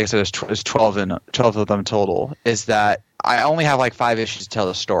 because like I said, there's 12 of them total, is that I only have like 5 issues to tell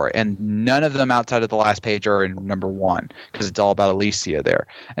the story, and none of them outside of the last page are in number 1, because it's all about Alicia there.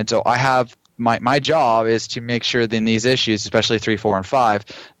 And so I have my job is to make sure that in these issues, especially 3, 4, and 5,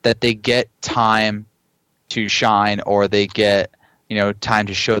 that they get time to shine, or they get time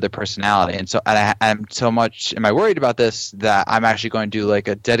to show their personality. And so I'm so much am I worried about this that I'm actually going to do like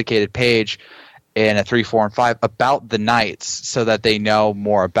a dedicated page in a 3, 4, and 5 about the knights, so that they know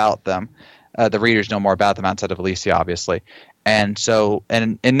more about them. The readers know more about them outside of Alicia, obviously. And so,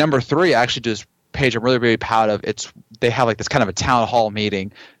 and in number 3, I actually do this page I'm really, really proud of. They have like this kind of a town hall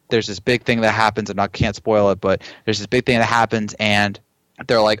meeting. There's this big thing that happens, and I can't spoil it, but there's this big thing that happens, and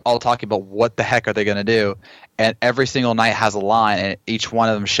they're like all talking about what the heck are they going to do. And every single knight has a line, and each one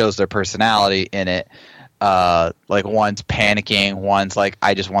of them shows their personality in it. Like one's panicking, one's like,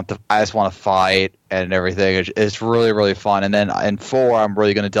 I just want to fight and everything. It's really, really fun. And then in 4, I'm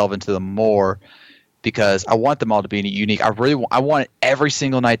really going to delve into them more, because I want them all to be unique. I want every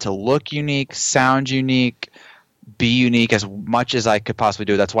single knight to look unique, sound unique, be unique as much as I could possibly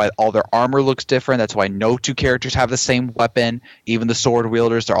do. That's why all their armor looks different. That's why no 2 characters have the same weapon. Even the sword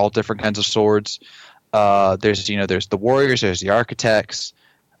wielders, they're all different kinds of swords. There's the warriors, there's the architects.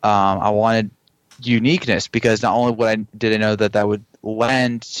 I wanted uniqueness, because not only did I know that would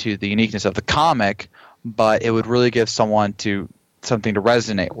lend to the uniqueness of the comic, but it would really give someone something to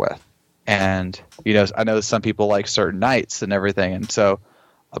resonate with. And I know some people like certain knights and everything, and so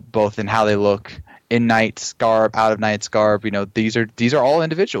both in how they look in knight's garb, out of knight's garb, these are all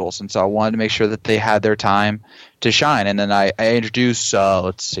individuals, and so I wanted to make sure that they had their time to shine. And then I introduced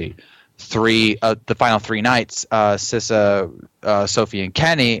the final 3 knights, Sissa, Sophie, and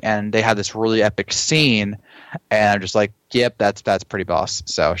Kenny, and they had this really epic scene, and I'm just like, yep, that's pretty boss.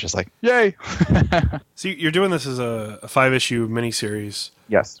 So it's just like, yay. So you're doing this as a 5-issue miniseries.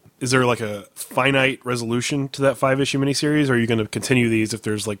 Yes. Is there like a finite resolution to that 5-issue miniseries, or are you going to continue these if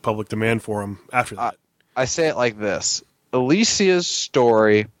there's like public demand for them after that? I say it like this. Alicia's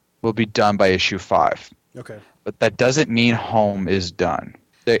story will be done by issue 5. Okay. But that doesn't mean Home is done.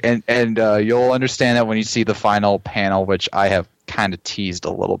 And you'll understand that when you see the final panel, which I have kind of teased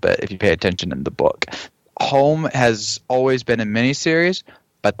a little bit if you pay attention in the book. Home has always been a miniseries,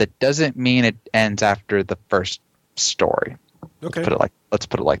 but that doesn't mean it ends after the first story. Okay. Let's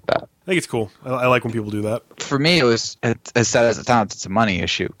put it like that. I think it's cool. I like when people do that. For me, as sad as it sounds, it's a money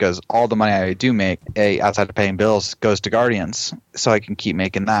issue, because all the money I do make, outside of paying bills, goes to Guardians, so I can keep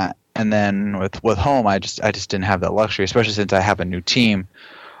making that. And then with Home, I just didn't have that luxury, especially since I have a new team,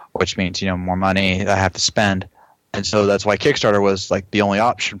 which means more money I have to spend. And so that's why Kickstarter was like the only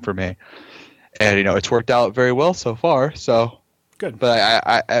option for me. And it's worked out very well so far. So good. But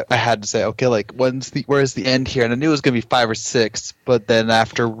I had to say, okay, like where's the end here? And I knew it was going to be 5 or 6. But then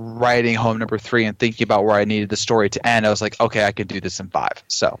after writing Home number 3 and thinking about where I needed the story to end, I was like, okay, I could do this in 5.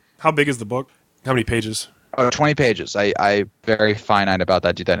 So how big is the book? How many pages? Oh, 20 pages. I very finite about that.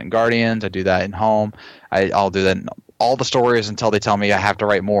 I do that in Guardians. I do that in Home. I'll do that in all the stories until they tell me I have to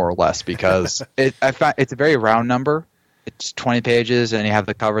write more or less because I find it's a very round number. It's 20 pages and you have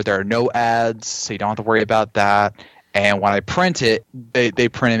the cover. There are no ads, so you don't have to worry about that. And when I print it, they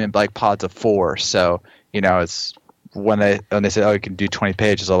print them in like pods of 4. So, it's when they say, oh, you can do 20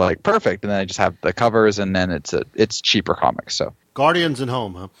 pages, I'm like, perfect. And then I just have the covers and then it's cheaper comics. So Guardians and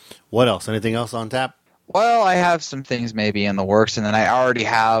Home, huh? What else? Anything else on tap? Well, I have some things maybe in the works, and then I already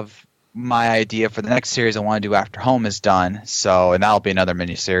have my idea for the next series I want to do after Home is done. So, and that'll be another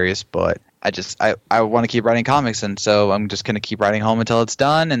miniseries. But I want to keep writing comics, and so I'm just going to keep writing Home until it's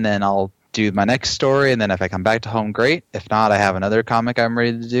done, and then I'll do my next story. And then if I come back to Home, great. If not, I have another comic I'm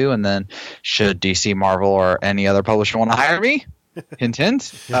ready to do. And then should DC, Marvel, or any other publisher want to hire me, hint,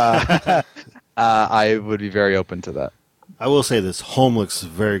 hint, I would be very open to that. I will say this: Home looks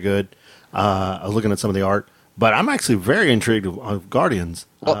very good. I was looking at some of the art, but I'm actually very intrigued of Guardians.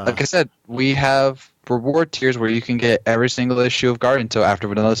 Well, like I said, we have reward tiers where you can get every single issue of Guardians. So after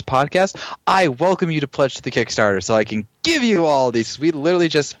we're done this podcast, I welcome you to pledge to the Kickstarter so I can give you all these. We literally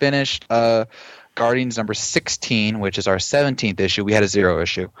just finished Guardians number 16, which is our 17th issue. We had a 0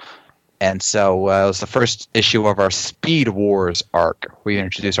 issue. And so it was the first issue of our Speed Wars arc. We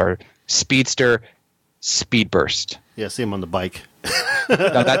introduced our Speedster, Speed Burst. Yeah, see him on the bike.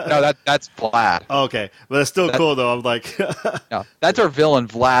 That's Vlad. Oh, okay, but it's still cool though. I'm like, no, that's our villain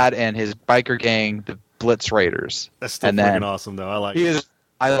Vlad and his biker gang, the Blitz Raiders. That's still freaking awesome though. I like it.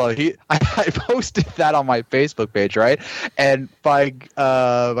 I posted that on my Facebook page, right? And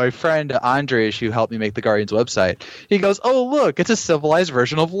my friend Andres, who helped me make the Guardians website, he goes, "Oh, look, it's a civilized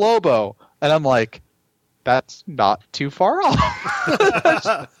version of Lobo," and I'm like, "That's not too far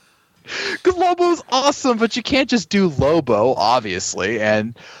off." Because Lobo's awesome, but you can't just do Lobo, obviously.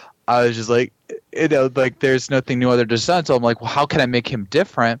 And I was just like, there's nothing new under the sun. So I'm like, well, how can I make him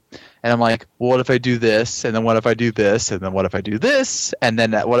different? And I'm like, well, what if I do this? And then what if I do this? And then what if I do this? And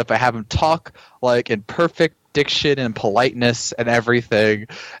then what if I have him talk like in perfect diction and politeness and everything?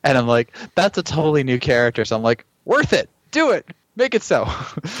 And I'm like, that's a totally new character. So I'm like, worth it. Do it. Make it so.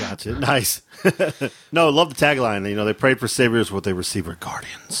 Gotcha. Nice. No, love the tagline. They prayed for saviors, what they receive are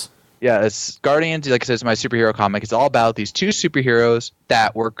guardians. Yeah, it's Guardians, like I said, it's my superhero comic. It's all about these two superheroes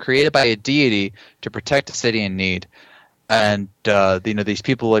that were created by a deity to protect a city in need. And these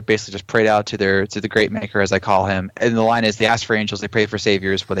people basically just prayed out to the great maker, as I call him. And the line is, they asked for angels, they prayed for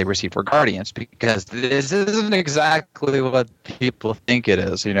saviors, what they received for guardians. Because this isn't exactly what people think it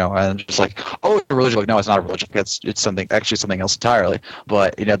is, And just like, oh, it's a religion. Like, no, it's not a religion. It's something else entirely.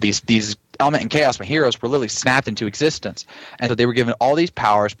 But these Element and Chaos, my heroes, were literally snapped into existence. And so they were given all these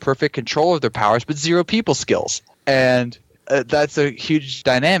powers, perfect control of their powers, but 0 people skills. And that's a huge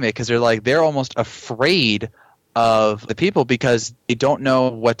dynamic because they're almost afraid of the people because they don't know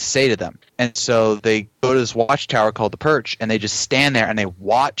what to say to them. And so they go to this watchtower called the Perch, and they just stand there and they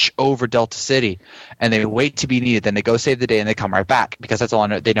watch over Delta City, and they wait to be needed. Then they go save the day, and they come right back because that's all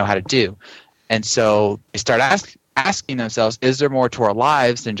they know how to do. And so they start asking themselves, is there more to our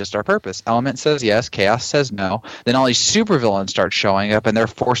lives than just our purpose? Element says yes, Chaos says no. Then all these supervillains start showing up, and they're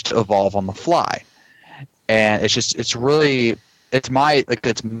forced to evolve on the fly. And it's my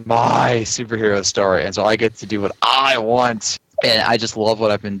superhero story, and so I get to do what I want. And I just love what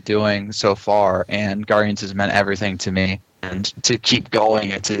I've been doing so far, and Guardians has meant everything to me. And to keep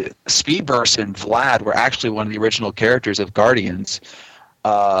going, and to Speedburst and Vlad were actually one of the original characters of Guardians.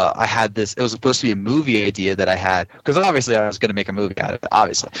 I had this. It was supposed to be a movie idea that I had because obviously I was going to make a movie out of it,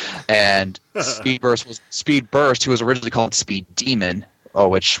 obviously. And Speedburst, who was originally called Speed Demon,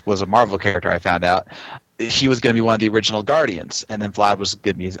 which was a Marvel character, I found out. He was going to be one of the original Guardians, and then Vlad was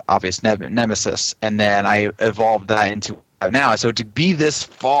going to be his obvious nemesis. And then I evolved that into now. So to be this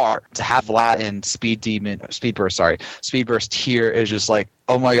far, to have Vlad and Speedburst here is just like,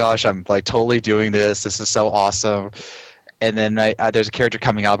 oh my gosh, I'm totally doing this. This is so awesome. And then there's a character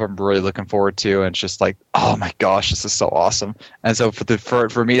coming up I'm really looking forward to, and it's just like, oh my gosh, this is so awesome. And so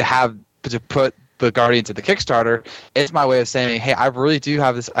for me to put the Guardians at the Kickstarter, it's my way of saying, hey, I really do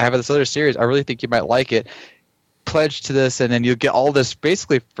have this. I have this other series. I really think you might like it. Pledge to this, and then you'll get all this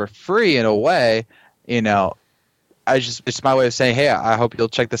basically for free in a way. It's my way of saying, hey, I hope you'll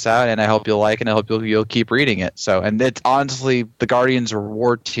check this out, and I hope you'll like it, and I hope you'll keep reading it. So, and it's honestly, the Guardians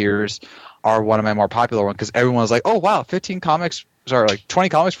reward tiers are one of my more popular ones because everyone was like, oh wow, 20 comics for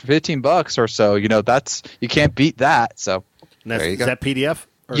 $15 or so. That's, you can't beat that. So there you go. Is that PDF?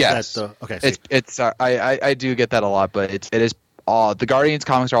 Or yes. Okay. It's I do get that a lot, but it is all the Guardians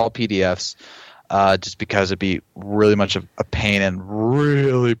comics are all PDFs, just because it'd be really much of a pain and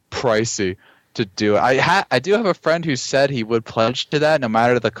really pricey to do it. I do have a friend who said he would pledge to that no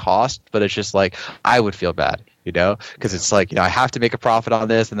matter the cost, but it's just like I would feel bad, because it's like, I have to make a profit on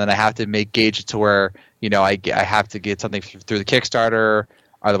this, and then I have to gauge it to where, I have to get something through the Kickstarter.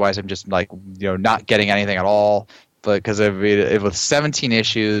 Otherwise, I'm just like, not getting anything at all. But because with 17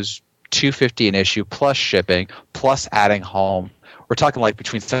 issues, $250 an issue plus shipping plus adding home, we're talking like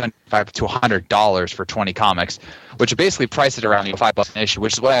between $75 to $100 for 20 comics, which basically price it around $5 an issue,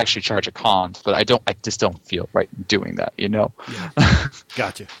 which is what I actually charge at cons. But I just don't feel right doing that, Yeah.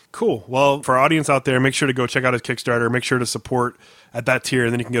 Gotcha. Cool. Well, for our audience out there, make sure to go check out his Kickstarter. Make sure to support at that tier,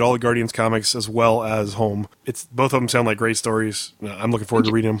 and then you can get all the Guardians comics as well as home. Both of them sound like great stories. I'm looking forward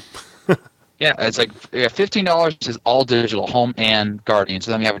to reading them. Yeah, it's like $15 is all digital, home and Guardians.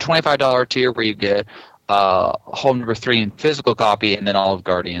 So then we have a $25 tier where you get home number 3 in physical copy, and then all of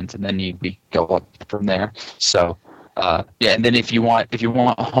Guardians, and then you go up from there. So and then if you want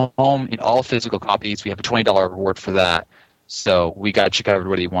home in all physical copies, we have a $20 reward for that. So we got you covered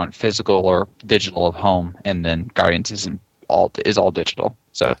whether you want physical or digital of home, and then Guardians is all digital.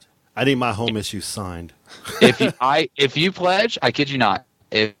 So I need my home issue signed. if you pledge, I kid you not,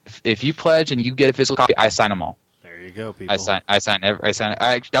 if you pledge and you get a physical copy, I sign them all. There you go, people. I sign.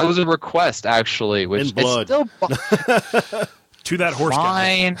 That was a request actually, which in blood. To that horse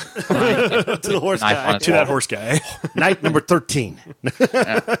guy. To the horse guy. To that horse guy. Night number 13.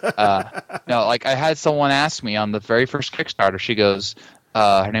 No, like I had someone ask me on the very first Kickstarter. She goes,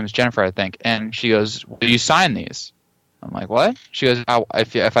 her name is Jennifer, I think, and she goes, "Will you sign these?" I'm like, "What?" She goes,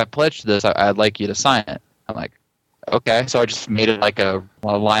 "If I pledge to this, I'd like you to sign it." I'm like, "Okay." So I just made it like a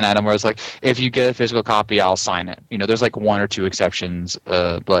line item where it's like, if you get a physical copy, I'll sign it. There's like 1 or 2 exceptions,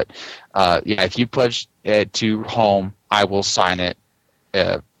 but if you pledge it to home, I will sign it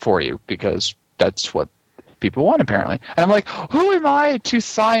for you, because that's what people want apparently. And I'm like, who am I to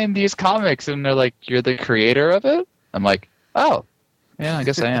sign these comics? And they're like, you're the creator of it? I'm like, oh, yeah, I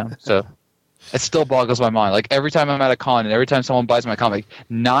guess I am. So it still boggles my mind. Like every time I'm at a con and every time someone buys my comic,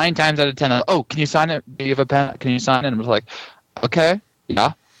 9 times out of 10, I'm like, oh, can you sign it? Do you have a pen? Can you sign it? And I'm like, okay,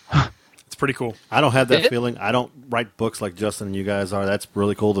 yeah. It's pretty cool. I don't have that feeling. I don't write books like Justin and you guys are. That's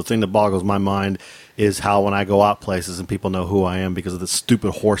really cool. The thing that boggles my mind is how when I go out places and people know who I am because of this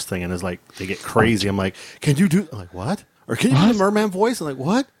stupid horse thing, and it's like they get crazy. I'm like, can you do? I'm like, what? Or can you do the merman voice? I'm like,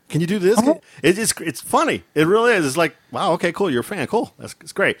 what? Can you do this? It's funny. It really is. It's like, wow, okay, cool. You're a fan. Cool.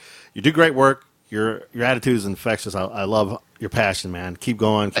 It's great. You do great work. Your attitude is infectious. I love your passion, man. Keep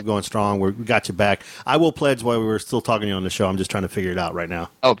going strong. We got you back. I will pledge while we were still talking to you on the show. I'm just trying to figure it out right now.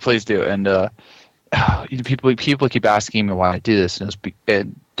 Oh, please do. And people keep asking me why I do this,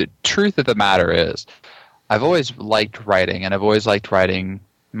 and the truth of the matter is, I've always liked writing, and I've always liked writing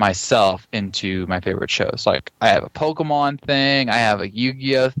myself into my favorite shows. Like I have a Pokemon thing, I have a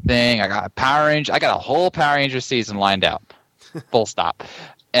Yu-Gi-Oh thing, I got a Power Ranger, I got a whole Power Ranger season lined out. Full stop.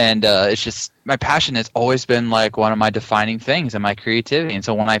 And it's just my passion has always been like one of my defining things in my creativity. And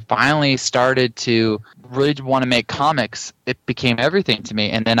so when I finally started to really want to make comics, it became everything to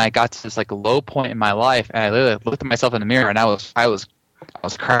me. And then I got to this like low point in my life, and I literally looked at myself in the mirror, and I was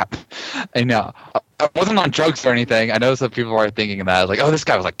crap. I know. I wasn't on drugs or anything. I know some people are thinking that. I was like, oh, this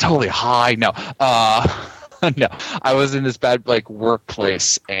guy was like totally high. No. No, I was in this bad like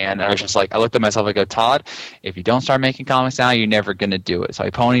workplace, and I was just like, I looked at myself and go, Todd, if you don't start making comics now, you're never gonna do it. So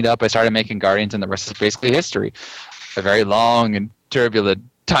I ponied up, I started making Guardians, and the rest is basically history. A very long and turbulent,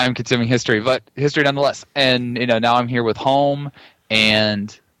 time-consuming history, but history nonetheless. And now I'm here with Home,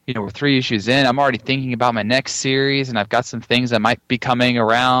 and we're 3 issues in. I'm already thinking about my next series, and I've got some things that might be coming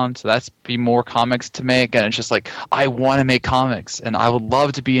around. So that's be more comics to make, and it's just like I want to make comics, and I would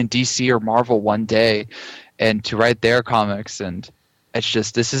love to be in DC or Marvel one day, and to write their comics, and it's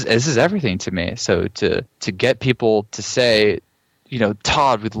just this is everything to me. So to get people to say,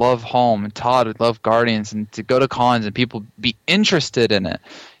 Todd, we'd love Home, and Todd, we'd love Guardians, and to go to cons and people be interested in it,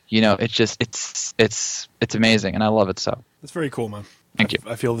 it's just it's amazing, and I love it so. That's very cool, man. Thank you.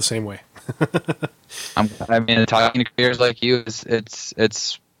 I feel the same way. Talking to creators like you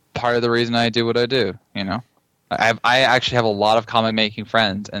it's part of the reason I do what I do. I actually have a lot of comic making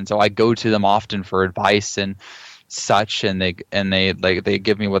friends, and so I go to them often for advice and such, and they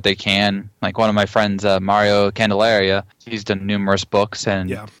give me what they can. Like one of my friends, Mario Candelaria, he's done numerous books, and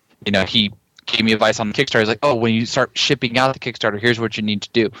he gave me advice on the Kickstarter. He's like, oh, when you start shipping out the Kickstarter, here's what you need to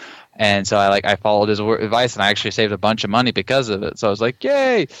do. And so I followed his advice, and I actually saved a bunch of money because of it. So I was like,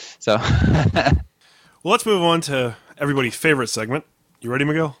 yay! So well, let's move on to everybody's favorite segment. You ready,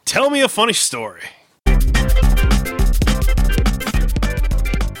 Miguel? Tell me a funny story.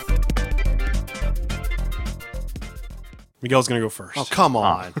 Miguel's going to go first. Oh, come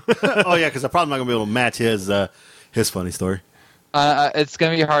on. Oh, yeah, because I'm probably not going to be able to match his funny story. It's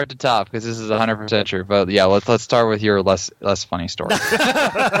going to be hard to top because this is 100% true. But yeah, let's start with your less funny story.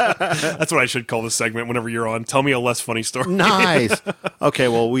 That's what I should call this segment whenever you're on. Tell me a less funny story. Nice. Okay,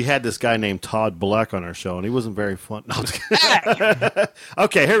 well, we had this guy named Todd Black on our show, and he wasn't very fun. No, I'm just kidding.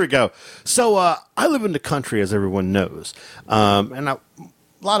 Okay, here we go. So I live in the country, as everyone knows, and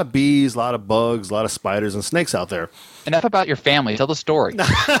a lot of bees, a lot of bugs, a lot of spiders and snakes out there. Enough about your family. Tell the story.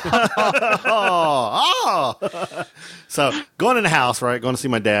 So going in the house, right? Going to see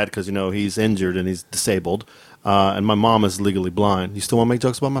my dad because he's injured and he's disabled, and my mom is legally blind. You still want to make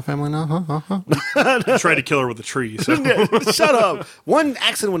jokes about my family now? I tried to kill her with a tree. So. Shut up! One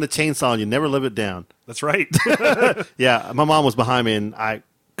accident with a chainsaw, and you never live it down. That's right. Yeah, my mom was behind me, and I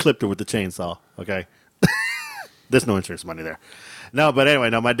clipped her with the chainsaw. Okay, there's no insurance money there. No, but anyway,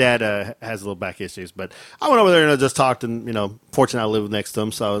 my dad has a little back issues. But I went over there and just talked, and, fortunately I lived next to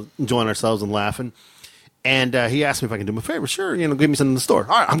him, so I was enjoying ourselves and laughing. And he asked me if I can do him a favor. Sure, give me something in the store.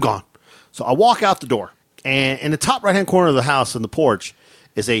 All right, I'm gone. So I walk out the door, and in the top right-hand corner of the house in the porch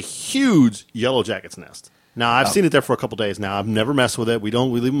is a huge yellow jacket's nest. Now, I've seen it there for a couple days now. I've never messed with it. We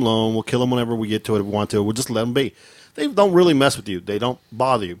leave them alone. We'll kill them whenever we get to it if we want to. We'll just let them be. They don't really mess with you. They don't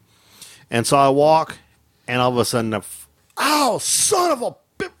bother you. And so I walk, and all of a sudden, oh, son of a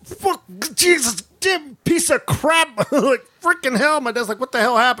fuck, Jesus, piece of crap. Like, freaking hell. My dad's like, what the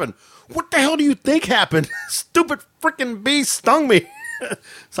hell happened? What the hell do you think happened? Stupid freaking bee stung me.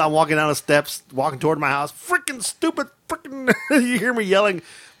 So I'm walking down the steps, walking toward my house. Freaking stupid, freaking, you hear me yelling.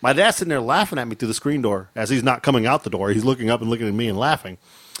 My dad's sitting there laughing at me through the screen door as he's not coming out the door. He's looking up and looking at me and laughing.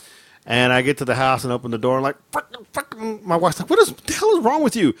 And I get to the house and open the door and freaking, my wife's like, what the hell is wrong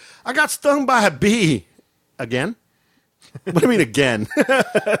with you? I got stung by a bee. Again? What do you mean again?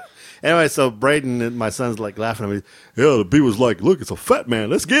 Anyway, so Braden, my son's like laughing at me. Yeah, the bee was like, look, it's a fat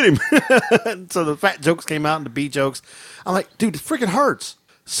man. Let's get him. So the fat jokes came out and the bee jokes. I'm like, dude, it freaking hurts.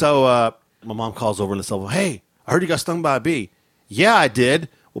 So my mom calls over on the cell phone. Hey, I heard you got stung by a bee. Yeah, I did.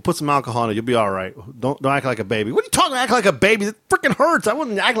 We'll put some alcohol in it. You'll be all right. Don't act like a baby. What are you talking about? Act like a baby? It freaking hurts. I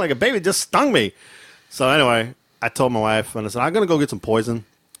wasn't acting like a baby. It just stung me. So anyway, I told my wife, and I said, I'm going to go get some poison.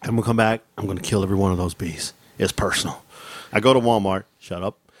 And we'll come back. I'm going to kill every one of those bees. It's personal. I go to Walmart. Shut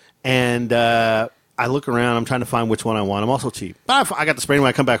up. And I look around. I'm trying to find which one I want. I'm also cheap. But I got the spray when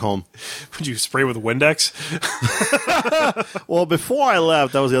I come back home. Would you spray with Windex? Well, before I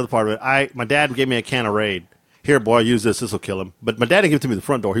left, that was the other part of it. My dad gave me a can of Raid. Here, boy, use this. This will kill him. But my dad didn't give it to me the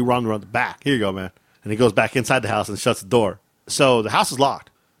front door. He ran around the back. Here you go, man. And he goes back inside the house and shuts the door. So the house is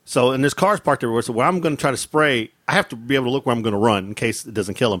locked. So, and there's cars parked everywhere. So where I'm going to try to spray, I have to be able to look where I'm going to run in case it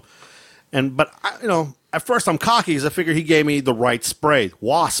doesn't kill him. But at first I'm cocky because I figured he gave me the right spray,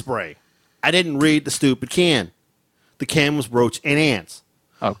 wasp spray. I didn't read the stupid can. The can was roach and ants.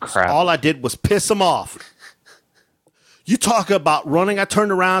 Oh, crap. So all I did was piss them off. You talk about running. I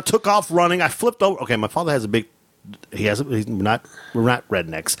turned around, took off running. I flipped over. Okay, my father has a big, we're not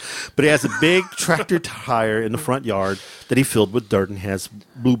rednecks, but he has a big tractor tire in the front yard that he filled with dirt and has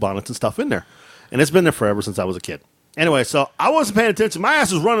blue bonnets and stuff in there. And it's been there forever since I was a kid. Anyway, so I wasn't paying attention. My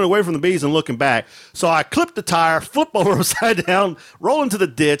ass was running away from the bees and looking back. So I clipped the tire, flip over upside down, roll into the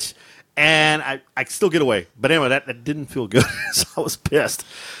ditch, and I still get away. But anyway, that didn't feel good. So I was pissed.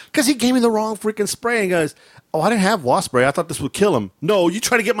 Because he gave me the wrong freaking spray. And he goes, oh, I didn't have wasp spray. I thought this would kill him. No, you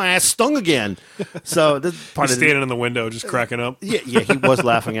try to get my ass stung again. So this part He's standing in the window just cracking up. Yeah, he was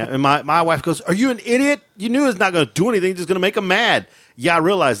laughing at me. And my wife goes, are you an idiot? You knew it's not going to do anything. It's just going to make him mad. Yeah, I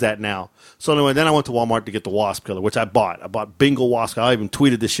realize that now. So anyway, then I went to Walmart to get the wasp killer, which I bought. I bought Bengal wasp. I even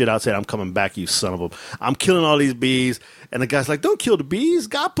tweeted this shit out, saying, I'm coming back, you son of a... I'm killing all these bees. And the guy's like, don't kill the bees.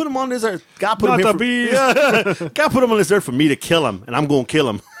 God put them on this earth. God put them here bees. Yeah. God put them on this earth for me to kill them, and I'm going to kill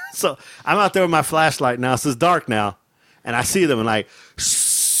them. So I'm out there with my flashlight now. It's dark now. And I see them, and I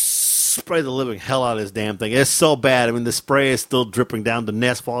spray the living hell out of this damn thing. It's so bad. I mean, the spray is still dripping down. The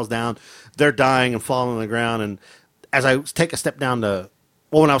nest falls down. They're dying and falling on the ground. And as I take a step down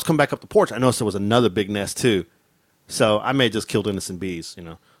when I was coming back up the porch, I noticed there was another big nest, too. So I may have just killed innocent bees,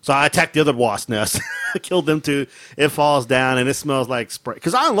 So I attacked the other wasp nest. I killed them, too. It falls down, and it smells like spray.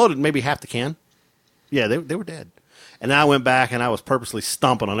 Because I unloaded maybe half the can. Yeah, they were dead. And then I went back, and I was purposely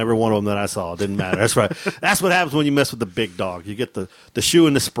stomping on every one of them that I saw. It didn't matter. That's right. That's what happens when you mess with the big dog. You get the shoe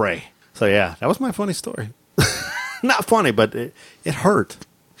and the spray. So, yeah, that was my funny story. Not funny, but it hurt.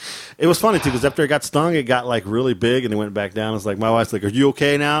 It was funny, too, because after it got stung, it got, really big, and it went back down. It's like, my wife's like, are you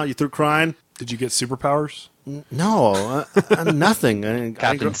okay now? You through crying? Did you get superpowers? No, nothing.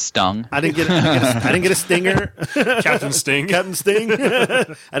 Captain Stung. I didn't get a stinger. Captain Sting. Captain Sting. I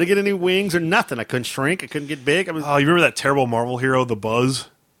didn't get any wings or nothing. I couldn't shrink. I couldn't get big. I was Oh, you remember that terrible Marvel hero, the Buzz?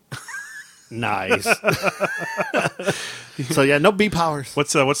 nice. So yeah, no B powers.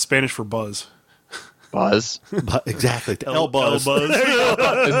 What's Spanish for Buzz? Buzz. Exactly. El Buzz. El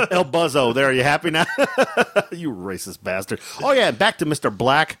Buzz. El Buzzo. There, are you happy now? You racist bastard. Oh yeah, back to Mr.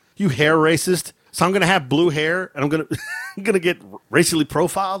 Black. You hair racist. So I'm gonna have blue hair, and I'm gonna get racially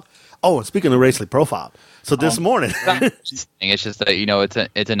profiled. Oh, and speaking of racially profiled, so this morning, It's just that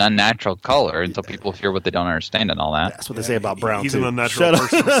it's an unnatural color, and so people fear what they don't understand and all that. that's what they say about brown. He's too. an unnatural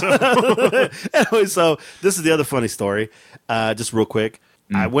Shut person. So. Anyway, so this is the other funny story. Just real quick,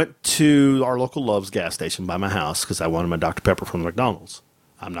 I went to our local Love's gas station by my house because I wanted my Dr. Pepper from McDonald's.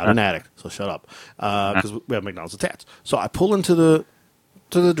 I'm not an addict, so shut up. Because we have McDonald's attached. So I pull into the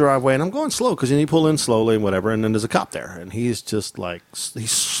driveway, and I'm going slow because you pull in slowly and whatever, and then there's a cop there, and he's just like, he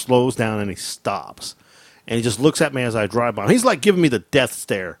slows down and he stops, and he just looks at me as I drive by. He's like giving me the death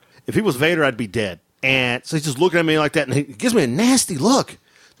stare. If he was Vader, I'd be dead. And so he's just looking at me like that, and he gives me a nasty look.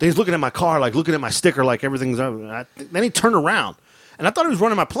 Then he's looking at my car, like looking at my sticker, like everything's. Then he turned around, and I thought he was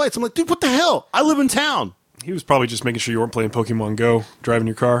running my plates. I'm like, dude, what the hell? I live in town. He was probably just making sure you weren't playing Pokemon Go, driving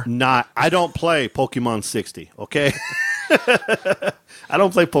your car. I don't play Pokemon 60, okay? I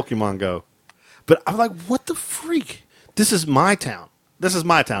don't play Pokemon Go. But I'm like, what the freak? This is my town. This is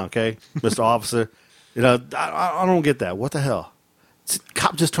my town, okay, Mr. Officer? I don't get that. What the hell? It's a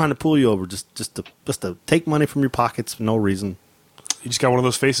cop just trying to pull you over, just to take money from your pockets for no reason. You just got one of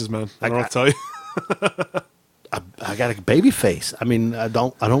those faces, man. I don't know what to tell you. I got a baby face. I mean, I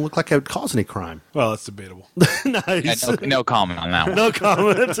don't look like I would cause any crime. Well, that's debatable. Nice. No comment on that one. No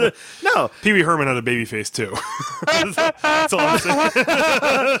comment. No. Pee Wee Herman had a baby face, too. That's all I'm saying.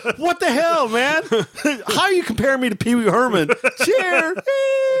 What the hell, man? How are you comparing me to Pee Wee Herman? Cheer.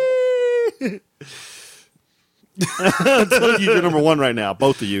 I'm telling you, you're number one right now,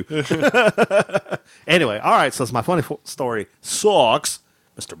 both of you. Anyway, all right, so it's my funny story. Sucks.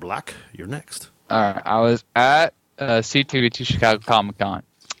 Mr. Black, you're next. All right, I was at C2E2 Chicago Comic Con,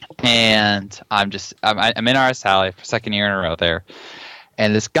 and I'm in RS Alley for second year in a row there,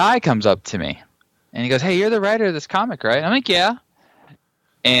 and this guy comes up to me, and he goes, "Hey, you're the writer of this comic, right?" I'm like, "Yeah,"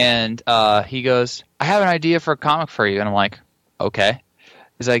 and he goes, "I have an idea for a comic for you," and I'm like, "Okay."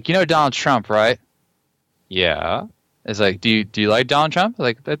 He's like, "You know Donald Trump, right?" "Yeah." It's like, do you like Donald Trump?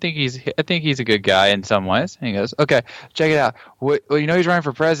 Like, I think he's a good guy in some ways. And he goes, "Okay, check it out. Well, you know he's running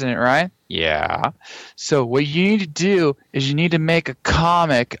for president, right?" "Yeah." "So what you need to do is you need to make a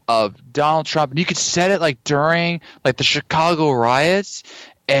comic of Donald Trump, and you could set it like during like the Chicago riots.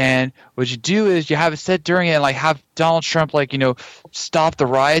 And what you do is you have it set during it, and like have Donald Trump like stop the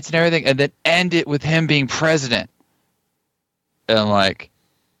riots and everything, and then end it with him being president." And I'm like,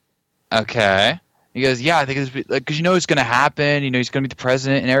 "Okay." He goes, "Yeah, I think it's because it's going to happen. He's going to be the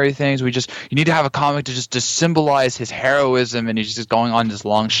president and everything. So you need to have a comic to symbolize his heroism." And he's just going on this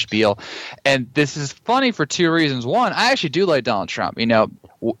long spiel. And this is funny for two reasons. One, I actually do like Donald Trump.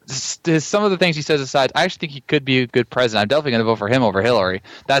 Some of the things he says aside, I actually think he could be a good president. I'm definitely going to vote for him over Hillary.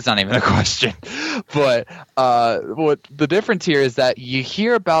 That's not even a question. But what the difference here is that you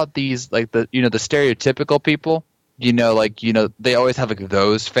hear about these like the stereotypical people. They always have like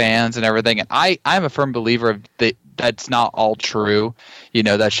those fans and everything. And I'm a firm believer of that's not all true.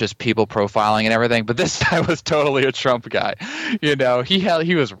 That's just people profiling and everything. But this guy was totally a Trump guy. He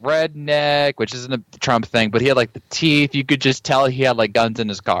was redneck, which isn't a Trump thing, but he had like the teeth. You could just tell he had like guns in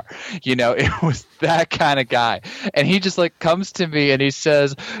his car. It was that kind of guy. And he just like comes to me and he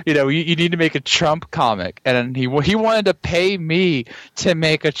says, you need to make a Trump comic. And he wanted to pay me to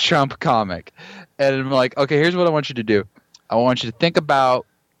make a Trump comic. And I'm like, "Okay, here's what I want you to do. I want you to think about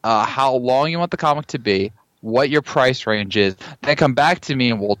how long you want the comic to be, what your price range is, then come back to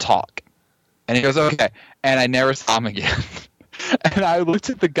me and we'll talk." And he goes, "Okay." And I never saw him again. And I looked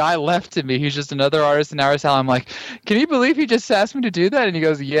at the guy left to me. He's just another artist in RSL. I'm like, "Can you believe he just asked me to do that?" And he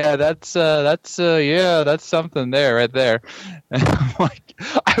goes, "Yeah, that's something there, right there." And I'm like,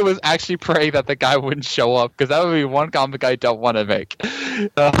 I was actually praying that the guy wouldn't show up because that would be one comic I don't want to make.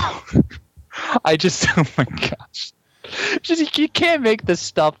 Oh my gosh. You can't make this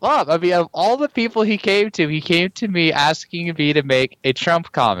stuff up. I mean, of all the people he came to me asking me to make a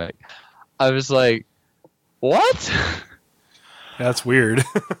Trump comic. I was like, what? That's weird.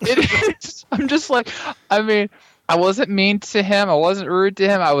 It is. I'm just like, I mean, I wasn't mean to him. I wasn't rude to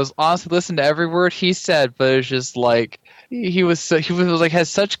him. I was honestly listening to every word he said, but it was just like he was like has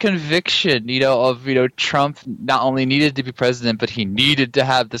such conviction, of Trump not only needed to be president, but he needed to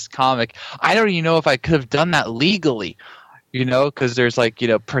have this comic. I don't even know if I could have done that legally. Because there's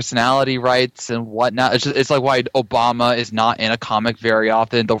personality rights and whatnot. It's like why Obama is not in a comic very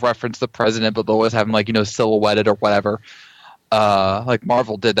often. They'll reference the president, but they'll always have him silhouetted or whatever. Like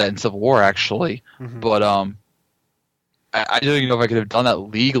Marvel did that in Civil War actually, but I don't even know if I could have done that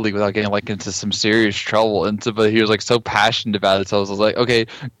legally without getting into some serious trouble. But he was so passionate about it, so I was like, okay,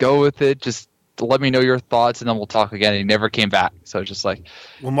 go with it. Just let me know your thoughts, and then we'll talk again. And he never came back, so it's just like,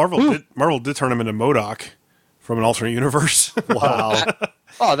 well, Marvel did turn him into MODOK from an alternate universe. Wow.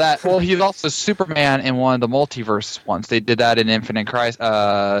 Well, he's also Superman in one of the multiverse ones. They did that in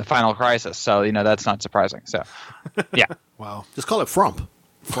Final Crisis, so that's not surprising. So, yeah. Wow. Just call it Frump.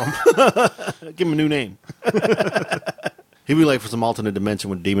 Give him a new name. He'd be for some alternate dimension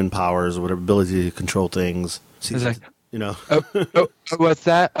with demon powers or whatever, ability to control things. Oh, what's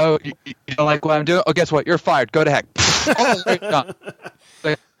that? Oh, you don't like what I'm doing? Oh, guess what? You're fired. Go to heck.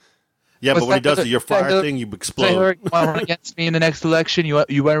 Yeah, but when he does the "you're fired" thing, you explode. You want to run against me in the next election? You want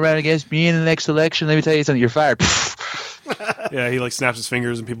to run against me in the next election? Let me tell you something. You're fired. Yeah, he snaps his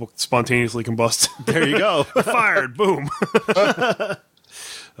fingers and people spontaneously combust. There you go. Fired. Boom.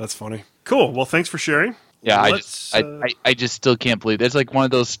 That's funny. Cool. Well, thanks for sharing. Yeah, I just still can't believe it. It's like one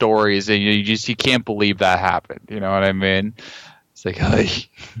of those stories, and you can't believe that happened. You know what I mean? It's like,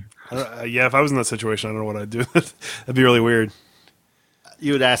 yeah, if I was in that situation, I don't know what I'd do. That'd be really weird.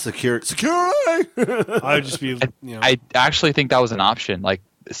 You would ask security. I would just be. I actually think that was an option. Like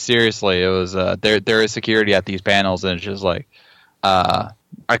seriously, it was. There is security at these panels, and it's just like, I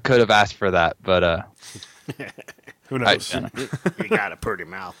could have asked for that, but who knows? You got a pretty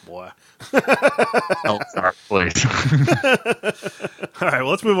mouth, boy. Oh, sorry, please. All right, well,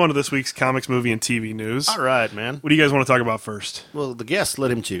 let's move on to this week's comics, movie, and TV news. All right, man. What do you guys want to talk about first? Well, the guest,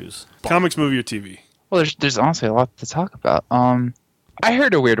 let him choose. Comics, movie, or TV? Well, there's honestly a lot to talk about. I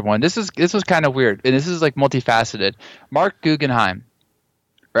heard a weird one. This was kind of weird, and this is multifaceted. Mark Guggenheim,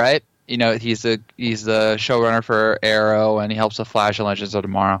 right? He's the showrunner for Arrow, and he helps with Flash and Legends of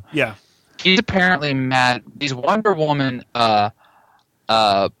Tomorrow. Yeah. He's apparently mad. These Wonder Woman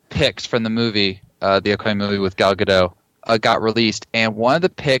pics from the movie, the upcoming movie with Gal Gadot, got released, and one of the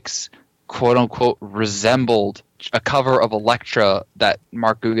pics, quote unquote, resembled a cover of Elektra that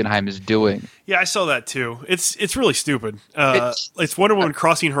Mark Guggenheim is doing. Yeah, I saw that too. It's really stupid. It's Wonder Woman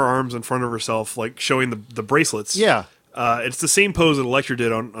crossing her arms in front of herself, showing the bracelets. Yeah. It's the same pose that Elektra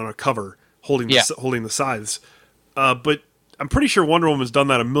did on a cover, holding the scythes. But I'm pretty sure Wonder Woman's done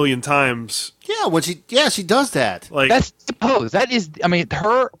that a million times. Yeah, she does that. That's the pose. That is,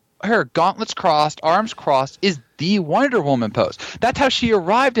 her gauntlets crossed, arms crossed is the Wonder Woman pose. That's how she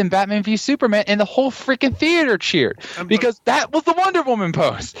arrived in Batman v Superman, and the whole freaking theater cheered because that was the Wonder Woman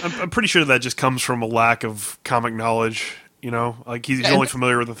pose. I'm pretty sure that just comes from a lack of comic knowledge. He's only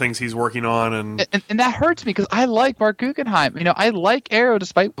familiar with the things he's working on, and that hurts me because I like Mark Guggenheim. I like Arrow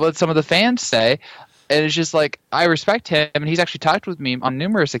despite what some of the fans say. And it's just I respect him, and he's actually talked with me on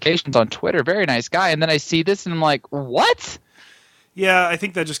numerous occasions on Twitter. Very nice guy. And then I see this, and I'm like, what? Yeah, I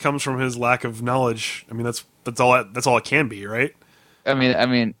think that just comes from his lack of knowledge. That's all it can be, right?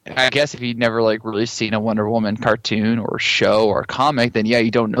 I guess if you'd never really seen a Wonder Woman cartoon or show or comic, then yeah,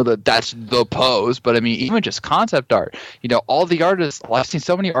 you don't know that that's the pose. But even just concept art, all the artists. I've seen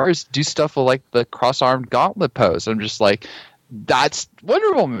so many artists do stuff with the cross-armed gauntlet pose. I'm just like, that's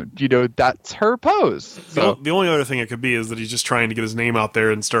Wonder Woman. That's her pose. So. The only other thing it could be is that he's just trying to get his name out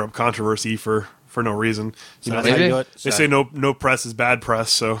there and stir up controversy for no reason. That's how you do it? They say no press is bad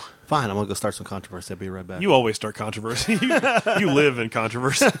press, so. Fine, I'm going to go start some controversy. I'll be right back. You always start controversy. You live in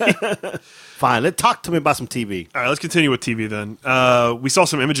controversy. Fine, talk to me about some TV. All right, let's continue with TV then. We saw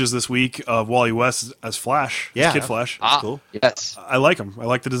some images this week of Wally West as Flash, as Kid Flash. That's cool. Yes. I like him. I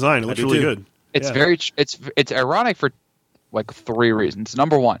like the design. It looks really good. It's it's ironic for 3 reasons.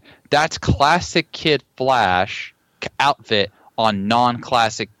 Number one, that's classic Kid Flash outfit on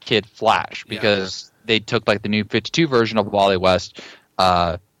non-classic Kid Flash because they took the new 52 version of Wally West,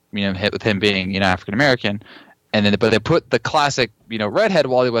 hit with him being African American, and then but they put the classic redhead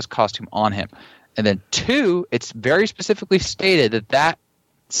Wally West costume on him, and then 2, it's very specifically stated that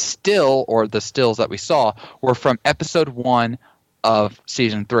still or the stills that we saw were from episode 1 of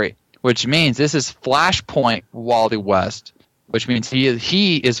season 3, which means this is Flashpoint Wally West. Which means he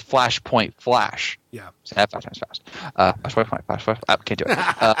is Flashpoint Flash. Yeah. So that fast. Flashpoint Flash. I can't do it.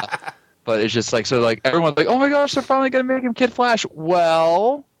 But it's just everyone's like, oh my gosh, they're finally gonna make him Kid Flash.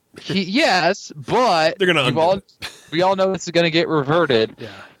 Well, Yes, but They're gonna undo we all know this is going to get reverted. Yeah.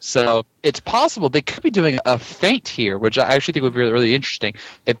 So it's possible they could be doing a feint here, which I actually think would be really, really interesting.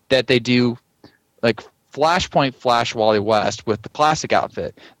 If that they do like Flashpoint Flash Wally West with the classic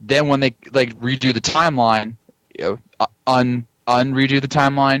outfit, then when they like redo the timeline, unredo the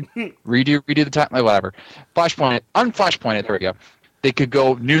timeline, redo the timeline, whatever. Unflashpoint it. There we go. They could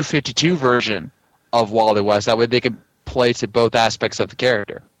go New 52 version of Wally West. That way they could play to both aspects of the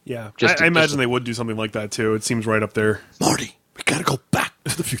character. Yeah, I imagine they would do something like that too. It seems right up there. Marty, we gotta go back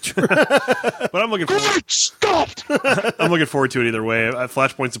to the future. But I'm looking forward. Stopped. I'm looking forward to it either way.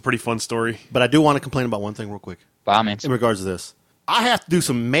 Flashpoint's a pretty fun story. But I do want to complain about one thing real quick By all means. in regards to this. I have to do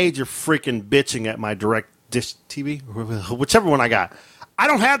some major freaking bitching at my direct dish TV, whichever one I got. I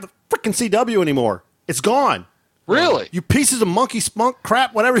don't have the freaking CW anymore. It's gone. Really? You pieces of monkey spunk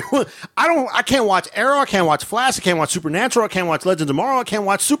crap, whatever you want. I can't watch Arrow, I can't watch Flash, I can't watch Supernatural, I can't watch Legends of Tomorrow, I can't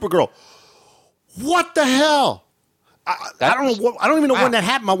watch Supergirl. What the hell? I don't know. I don't even know when that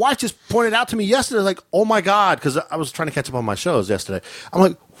happened. My wife just pointed out to me yesterday, like, "Oh my god!" Because I was trying to catch up on my shows yesterday. I'm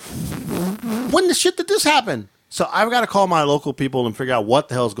like, "When the shit did this happen?" So I've got to call my local people and figure out what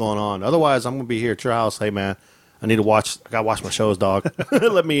the hell's going on. Otherwise, I'm gonna be here at your house. Hey, man, I need to watch. I gotta watch my shows, dog.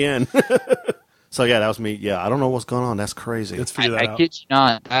 Let me in. So yeah, that was me. Yeah, I don't know what's going on. That's crazy. Let's figure that I out. kid you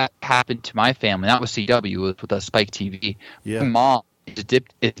not. That happened to my family, not with CW, with Spike TV. Yeah. My mom is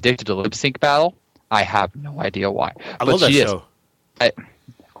addicted to Lip Sync Battle. I have no idea why. I love that show. Of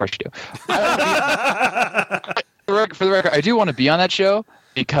course you do. For the record, I do want to be on that show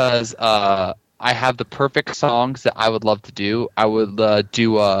because I have the perfect songs that I would love to do. I would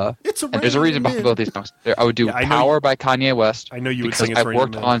do. It's a and there's a reason behind both these songs. I would do Yeah, I know Power by Kanye West. I know you would because sing it I for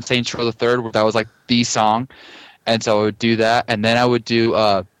worked Rain on Saints Row the Third, where that was like the song, and so I would do that, and then I would do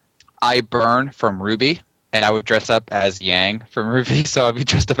I Burn from Ruby. And I would dress up as Yang from Ruby, so I'd be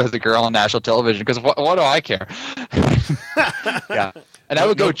dressed up as a girl on national television. Because what do I care? Yeah, and I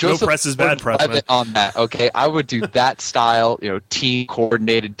would go No Joseph press is bad press, man. on that. Okay, I would do that style, team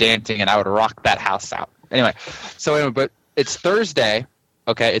coordinated dancing, and I would rock that house out. Anyway, but it's Thursday.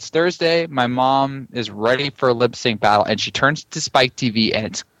 Okay, it's Thursday. My mom is ready for a lip sync battle, and she turns to Spike TV, and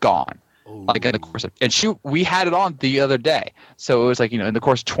it's gone. Like in the course of, and we had it on the other day, so it was like in the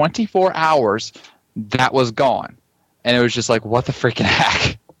course of 24 hours. That was gone, and it was just like, what the freaking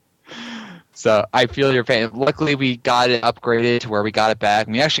heck? So I feel your pain. Luckily, we got it upgraded to where we got it back,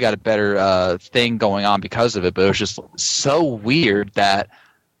 and we actually got a better thing going on because of it. But it was just so weird that,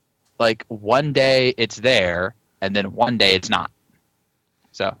 like, one day it's there, and then one day it's not.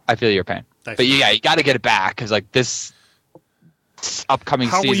 So I feel your pain. Thanks. But yeah, you got to get it back because like this upcoming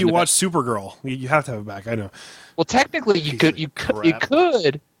How season. will you watch Supergirl? You have to have it back. I know. Well, technically, you could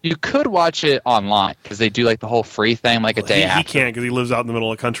watch it online because they do like the whole free thing like a day He after. can't because he lives out in the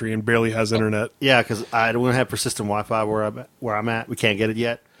middle of the country and barely has internet. Yeah, because I don't have persistent Wi-Fi where I'm at. We can't get it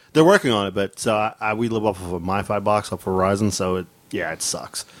yet. They're working on it, but so we live off of a MiFi box off Verizon, so it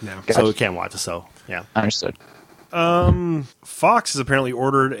sucks. No. So we can't watch it. So yeah, Understood. Fox has apparently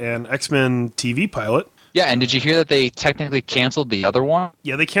ordered an X-Men TV pilot. Yeah, and did you hear that they technically canceled the other one?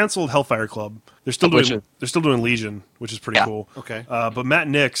 Yeah, they canceled Hellfire Club. They're still doing Legion, which is pretty cool. Okay. But Matt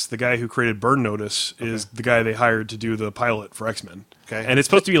Nix, the guy who created Burn Notice, is the guy they hired to do the pilot for X-Men. Okay. And it's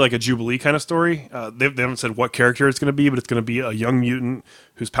supposed to be like a Jubilee kind of story. They haven't said what character it's going to be, but it's going to be a young mutant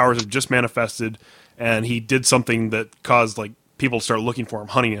whose powers have just manifested, and he did something that caused like people to start looking for him,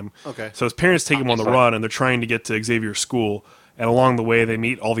 hunting him. Okay. So his parents take him on the run, and they're trying to get to Xavier's school. And along the way, they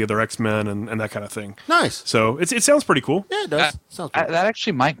meet all the other X-Men and that kind of thing. nice. So it sounds pretty cool. Yeah, it does. Sounds pretty That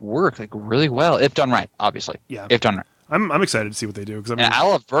actually might work like really well if done right. Obviously, Yeah. if done right. I'm excited to see what they do because And I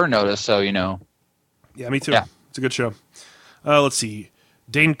love Burn Notice, so yeah, me too. Yeah. It's a good show. Let's see.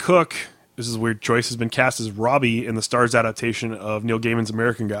 Dane Cook, this is a weird choice, has been cast as Robbie in the Starz adaptation of Neil Gaiman's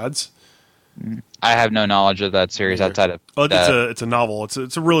American Gods. I have no knowledge of that series outside of. Oh, it's a novel.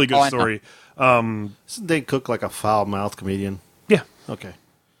 It's a really good I know. story. Isn't Dane Cook like a foul-mouthed comedian? Yeah. Okay.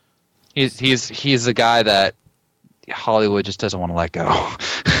 He's the guy that Hollywood just doesn't want to let go.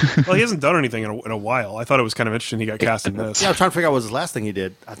 Well, he hasn't done anything in a while. I thought it was kind of interesting he got cast in this. Yeah, I'm trying to figure out what was the last thing he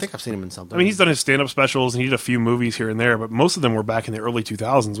did. I think I've seen him in something. I mean, he's done his stand-up specials, and he did a few movies here and there, but most of them were back in the early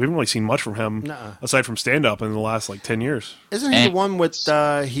 2000s. We haven't really seen much from him, Nuh-uh. aside from stand-up in the last, 10 years. Isn't he the one with he's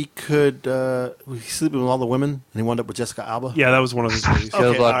sleeping with all the women, and he wound up with Jessica Alba? Yeah, that was one of his movies. Okay,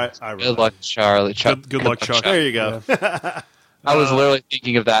 Good luck, all right, I good luck, Charlie. Good luck, Chuck. There you go. Yeah. I was literally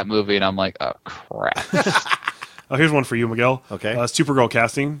thinking of that movie, and I'm like, oh crap. Oh, here's one for you, Miguel. Okay. Supergirl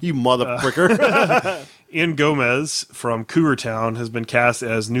casting. You mother pricker. Ian Gomez from Cougar Town has been cast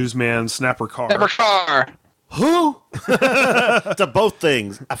as newsman Snapper Carr. Never car. Who? To both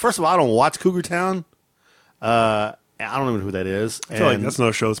things. First of all, I don't watch Cougar Town. I don't know who that is. I feel like that's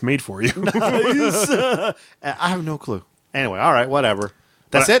another show that's made for you. I have no clue. Anyway, all right, whatever.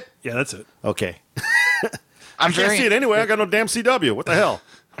 That's it? Yeah, that's it. Okay. I'm I can't see it anyway. I got no damn CW. What the hell?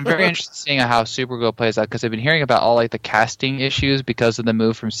 I'm very interested in seeing how Supergirl plays out because I've been hearing about all like the casting issues because of the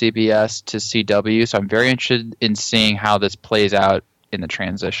move from CBS to CW. So I'm very interested in seeing how this plays out in the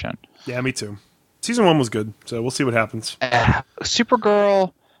transition. Yeah, me too. Season 1 was good, so we'll see what happens.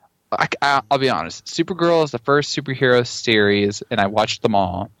 Supergirl, I'll be honest. Supergirl is the first superhero series, and I watched them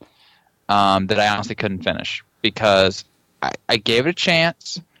all, that I honestly couldn't finish because I gave it a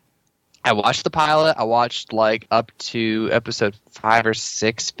chance. I watched the pilot. I watched like up to episode 5 or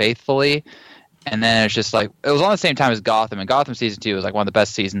 6 faithfully, and then it's just like it was on the same time as Gotham. And Gotham season 2 was like one of the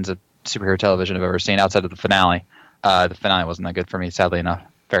best seasons of superhero television I've ever seen, outside of the finale. The finale wasn't that good for me, sadly enough.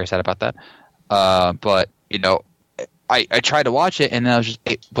 Very sad about that. But you know, I tried to watch it, and then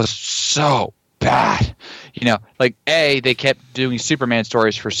it was so bad. You know, like they kept doing Superman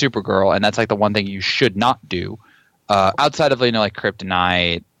stories for Supergirl, and that's like the one thing you should not do. Outside of like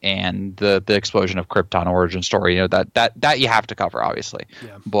Kryptonite and the explosion of Krypton origin story, you know that you have to cover obviously.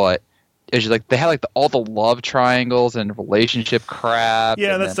 Yeah. But it's just like they had like all the love triangles and relationship crap.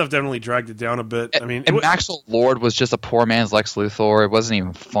 Yeah, and that stuff definitely dragged it down a bit. I mean, Maxwell Lord was just a poor man's Lex Luthor. It wasn't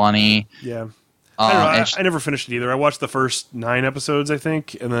even funny. Yeah. I don't know. I never finished it either. I watched the first 9 episodes, I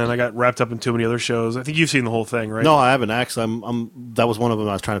think, and then I got wrapped up in too many other shows. I think you've seen the whole thing, right? No, I haven't actually. That was one of them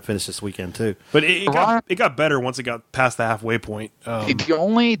I was trying to finish this weekend too. But it got better once it got past the halfway point.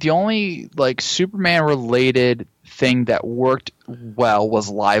 The only like Superman related thing that worked well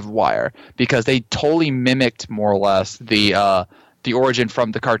was Livewire because they totally mimicked more or less the origin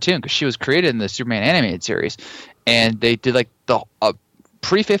from the cartoon because she was created in the Superman animated series, and they did like the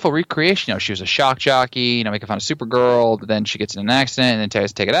pretty faithful recreation. You know, she was a shock jockey, you know, making fun of Supergirl, but then she gets in an accident and then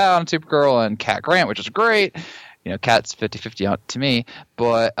tries to take it out on Supergirl and Cat Grant, which is great. You know, Cat's 50-50 out to me.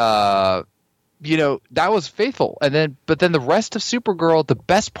 But you know, that was faithful. But then the rest of Supergirl, the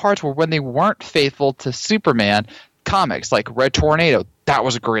best parts were when they weren't faithful to Superman comics, like Red Tornado. That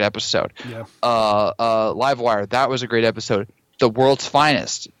was a great episode. Yeah. Livewire, that was a great episode. The World's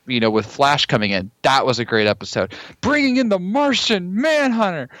Finest, you know, with Flash coming in. That was a great episode. Bringing in the Martian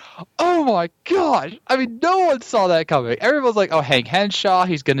Manhunter. Oh, my gosh. I mean, no one saw that coming. Everyone's like, oh, Hank Henshaw,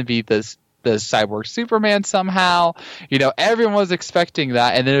 he's going to be the cyborg Superman somehow. You know, everyone was expecting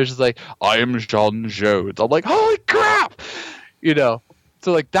that. And then it was just like, I am John Jones. I'm like, holy crap. You know,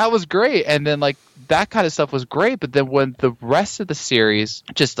 so, like, that was great. And then, like, that kind of stuff was great. But then when the rest of the series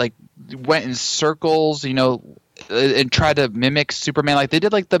just, like, went in circles, you know, and try to mimic Superman, like they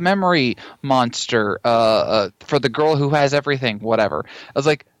did, like the memory monster for the girl who has everything, whatever. I was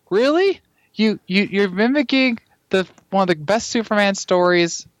like, really? You're mimicking one of the best Superman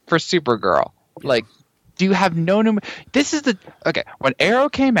stories for Supergirl. Like, do you have no new? This is okay. When Arrow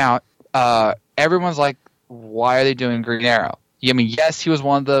came out, everyone's like, why are they doing Green Arrow? I mean, yes, he was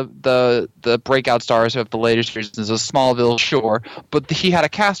one of the breakout stars of the later seasons of Smallville, sure, but he had a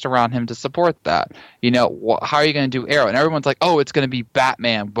cast around him to support that. You know, how are you going to do Arrow? And everyone's like, oh, it's going to be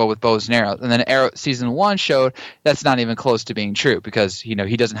Batman, but with bows and arrows. And then Arrow season 1 showed that's not even close to being true because, you know,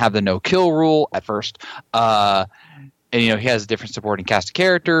 he doesn't have the no-kill rule at first. And, you know, he has a different supporting cast of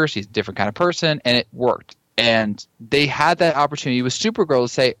characters. He's a different kind of person, and it worked. And they had that opportunity with Supergirl to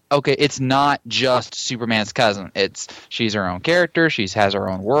say, okay, it's not just Superman's cousin. She's her own character. She has her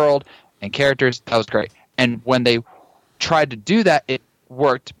own world and characters. That was great. And when they tried to do that, it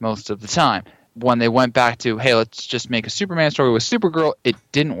worked most of the time. When they went back to, hey, let's just make a Superman story with Supergirl, it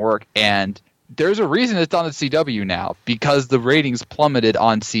didn't work. And there's a reason it's on the CW now because the ratings plummeted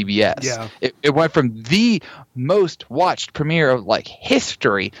on CBS. Yeah. It went from the most watched premiere of like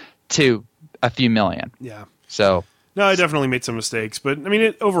history to a few million. Yeah. So no, I definitely made some mistakes, but I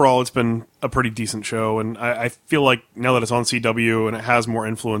mean, overall, it's been a pretty decent show, and I feel like now that it's on CW and it has more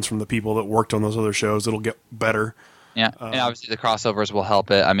influence from the people that worked on those other shows, it'll get better. Yeah, and obviously the crossovers will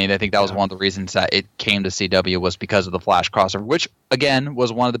help it. I mean, I think that was one of the reasons that it came to CW was because of the Flash crossover, which again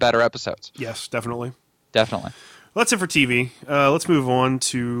was one of the better episodes. Yes, definitely. Definitely. Well, that's it for TV. Let's move on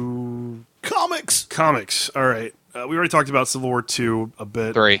to Comics. All right. We already talked about Civil War 2 a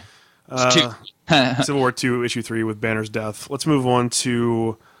bit. 3. Civil War 2, issue 3 with Banner's death. Let's move on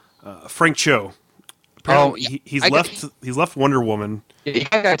to Frank Cho. Apparently, he's left Wonder Woman. You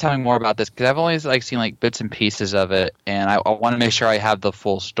guys gotta tell me more about this because I've only seen like bits and pieces of it, and I want to make sure I have the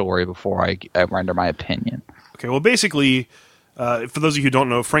full story before I render my opinion. Okay, well, basically, for those of you who don't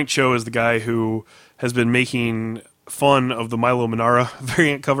know, Frank Cho is the guy who has been making fun of the Milo Manara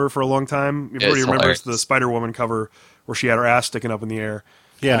variant cover for a long time. Everybody remembers the Spider-Woman cover where she had her ass sticking up in the air.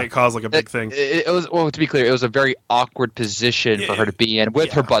 Yeah. And it caused like a big thing. It was, well, to be clear, it was a very awkward position for her to be in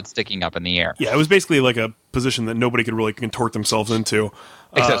with her butt sticking up in the air. Yeah, it was basically like a position that nobody could really contort themselves into.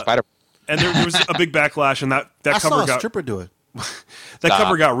 Except Spider. And there was a big backlash, and that I cover saw a stripper do it. That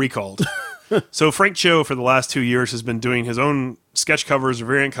cover got recalled. So Frank Cho, for the last 2 years, has been doing his own sketch covers or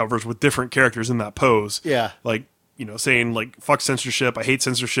variant covers with different characters in that pose. Yeah. Like, saying, like, fuck censorship, I hate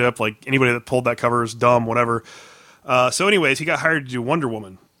censorship, like, anybody that pulled that cover is dumb, whatever. So anyways, he got hired to do Wonder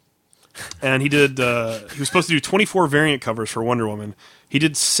Woman. And he did, he was supposed to do 24 variant covers for Wonder Woman. He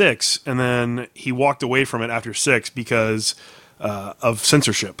did 6, and then he walked away from it after 6 because of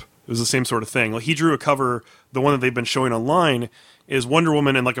censorship. It was the same sort of thing. Like, he drew a cover, the one that they've been showing online, is Wonder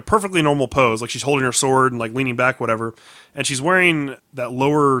Woman in like a perfectly normal pose, like she's holding her sword and like leaning back, whatever. And she's wearing that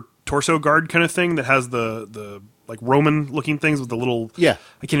lower torso guard kind of thing that has the like Roman looking things with the little, I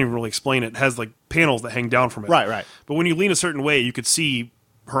can't even really explain it. It has like panels that hang down from it. Right. But when you lean a certain way, you could see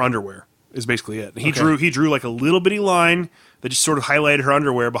her underwear is basically it. And he drew like a little bitty line that just sort of highlighted her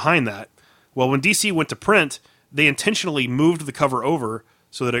underwear behind that. Well, when DC went to print, they intentionally moved the cover over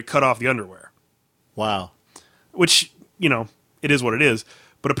so that it cut off the underwear. Wow. Which, it is what it is.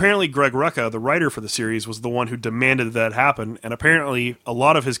 But apparently Greg Rucka, the writer for the series, was the one who demanded that happen. And apparently a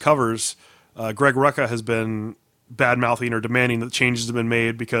lot of his covers, Greg Rucka has been bad-mouthing or demanding that changes have been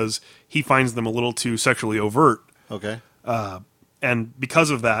made because he finds them a little too sexually overt. Okay. And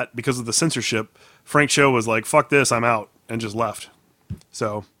because of that, because of the censorship, Frank Cho was like, fuck this, I'm out, and just left.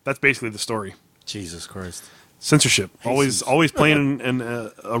 So that's basically the story. Jesus Christ. Censorship. Always playing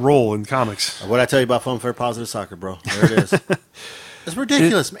a role in comics. What I tell you about Fun Fair Positive Soccer, bro. There it is. It's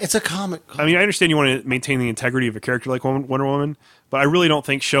ridiculous. It's a comic. I mean, I understand you want to maintain the integrity of a character like Wonder Woman, but I really don't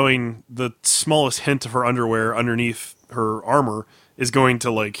think showing the smallest hint of her underwear underneath her armor is going to,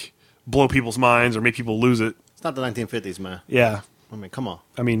 like, blow people's minds or make people lose it. It's not the 1950s, man. Yeah. I mean, come on.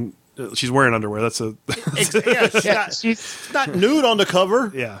 I mean, she's wearing underwear. That's a... she's not nude on the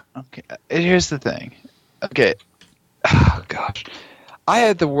cover. Yeah. Okay. Here's the thing. Okay. Oh, gosh. I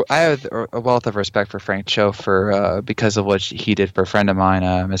had a wealth of respect for Frank Cho because of what he did for a friend of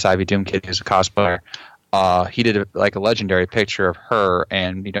mine, Miss Ivy Doomkid, who's a cosplayer. He did a legendary picture of her,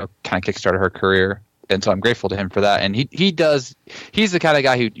 and kind of kickstarted her career. And so I'm grateful to him for that. And he's the kind of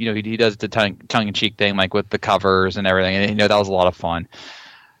guy who he does the tongue in cheek thing, like with the covers and everything. And that was a lot of fun.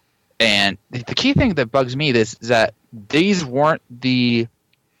 And the key thing that bugs me is that these weren't the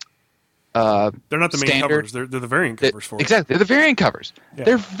they're not the main standard covers. They're the variant covers for it. Exactly. They're the variant covers. Yeah.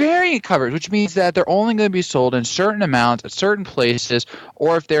 They're variant covers, which means that they're only going to be sold in certain amounts at certain places,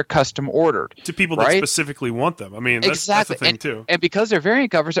 or if they're custom ordered. To people that specifically want them. I mean, that's the thing, too. And because they're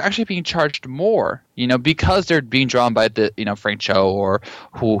variant covers, they're actually being charged more, because they're being drawn by the, Frank Cho or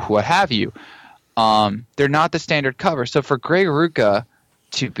who what have you. They're not the standard cover. So for Greg Rucka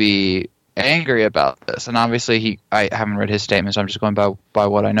to be angry about this, and obviously I haven't read his statement, so I'm just going by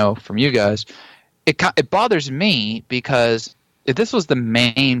what I know from you guys. It bothers me because if this was the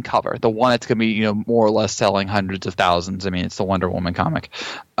main cover, the one that's going to be more or less selling hundreds of thousands, I mean it's the Wonder Woman comic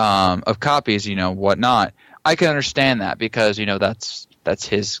of copies, whatnot, I can understand that because that's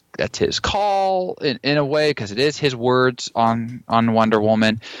his call in a way, because it is his words on Wonder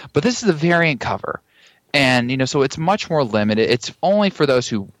Woman. But this is the variant cover, and so it's much more limited. It's only for those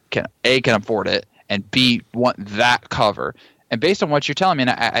who can afford it, and B, want that cover. And based on what you're telling me, and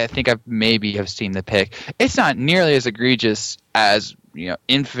I think I maybe have seen the pic, it's not nearly as egregious as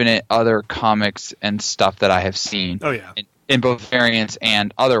infinite other comics and stuff that I have seen. Oh yeah, in both variants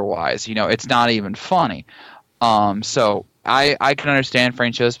and otherwise. It's not even funny. So I can understand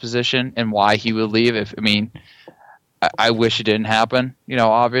Frank Cho's position and why he would leave. I wish it didn't happen,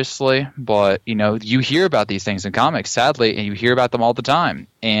 obviously, but, you hear about these things in comics, sadly, and you hear about them all the time.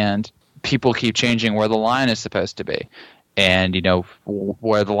 And people keep changing where the line is supposed to be. And,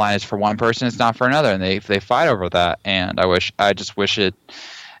 where the line is for one person, it's not for another. And they fight over that. And I just wish it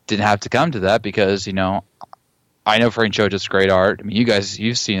didn't have to come to that because, I know Frank Cho does great art. I mean,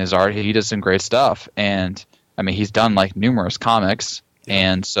 you've seen his art. He does some great stuff. And, he's done, numerous comics.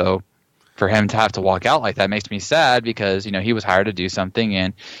 Yeah. And so for him to have to walk out like that makes me sad because, he was hired to do something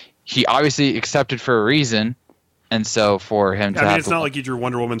and he obviously accepted for a reason. And so for him to it's not like you drew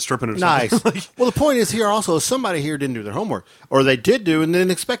Wonder Woman stripping or nice. something. Well, the point is here also, somebody here didn't do their homework. Or they did do and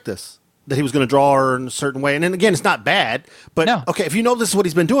didn't expect this. That he was going to draw her in a certain way. And then again, it's not bad. But, okay, if you know this is what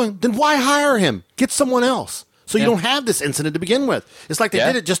he's been doing, then why hire him? Get someone else. So you don't have this incident to begin with. It's like they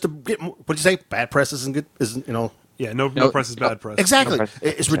did it just to get, what did you say? Bad press isn't good, Yeah, no press is bad press. Exactly. No press.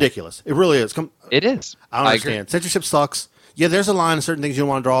 It's ridiculous. It really is. It is. I don't agree. understand. Censorship sucks. Yeah, there's a line of certain things you don't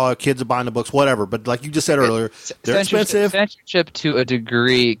want to draw. Kids are buying the books, whatever. But like you just said earlier, they're expensive. Censorship to a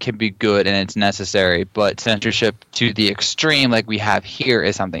degree can be good and it's necessary, but censorship to the extreme, like we have here,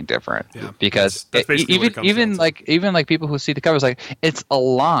 is something different. Yeah, because that's basically what it comes down to. even like people who see the covers, like it's a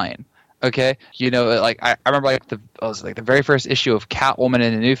line. Okay, like I remember the very first issue of Catwoman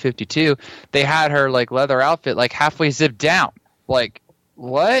in the New 52. They had her like leather outfit like halfway zipped down. Like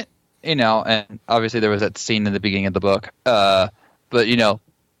what? And obviously there was that scene in the beginning of the book. But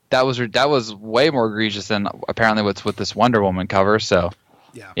that was way more egregious than apparently what's with this Wonder Woman cover. So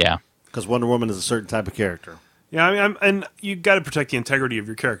yeah. Because Wonder Woman is a certain type of character. Yeah, I mean, and you got to protect the integrity of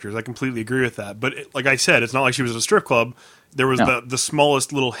your characters. I completely agree with that. But like I said, it's not like she was at a strip club. There was the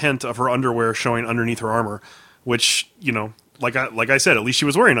smallest little hint of her underwear showing underneath her armor, which like I said, at least she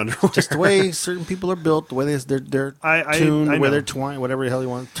was wearing underwear. Just the way certain people are built, the way they're tuned, the way they're twined, whatever the hell you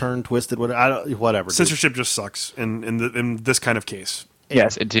want, turned, twisted, whatever. Censorship just sucks in this kind of case.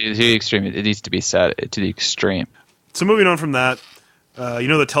 Yes, to the extreme. It needs to be said to the extreme. So moving on from that,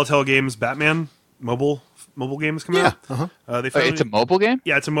 the Telltale Games Batman mobile game is coming out. Uh-huh. It's a mobile game?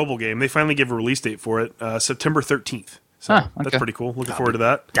 Yeah, it's a mobile game. They finally gave a release date for it, September 13th. So that's pretty cool. Looking forward to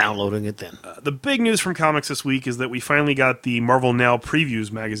that. Downloading it then. The big news from comics this week is that we finally got the Marvel Now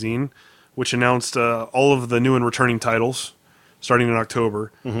Previews magazine, which announced all of the new and returning titles starting in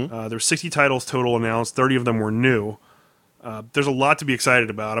October. Mm-hmm. There's 60 titles total announced. 30 of them were new. There's a lot to be excited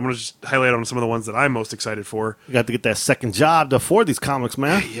about. I'm going to just highlight on some of the ones that I'm most excited for. You got to get that second job to afford these comics,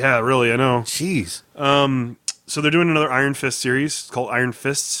 man. Yeah, really, I know. Jeez. So they're doing another Iron Fist series. It's called Iron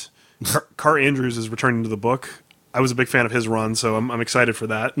Fists. Car Andrews is returning to the book. I was a big fan of his run, so I'm excited for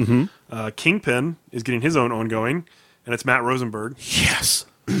that. Mm-hmm. Kingpin is getting his own ongoing, and it's Matt Rosenberg. Yes.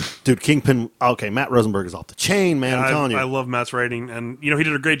 Dude, Kingpin, okay, Matt Rosenberg is off the chain, man, I'm telling you. I love Matt's writing, and he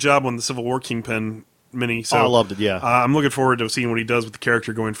did a great job on the Civil War Kingpin mini. So I loved it, yeah. I'm looking forward to seeing what he does with the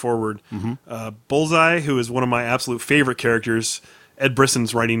character going forward. Mm-hmm. Bullseye, who is one of my absolute favorite characters, Ed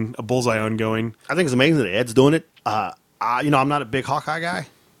Brisson's writing a Bullseye ongoing. I think it's amazing that Ed's doing it. I'm not a big Hawkeye guy.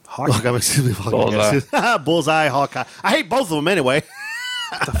 Bullseye, Hawkeye. I hate both of them anyway.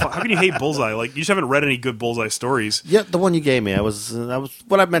 How can you hate Bullseye? Like, you just haven't read any good Bullseye stories. Yeah, the one you gave me. I was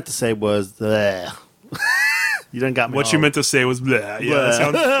what I meant to say was bleh. You done got me. What you meant to say was bleh. Yeah,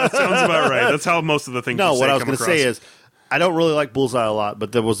 that sounds about right. That's how most of the things. No, you what say I was going to say is I don't really like Bullseye a lot,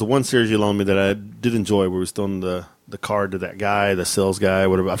 but there was the one series you loaned me that I did enjoy where we was throwing the card to that guy, the sales guy,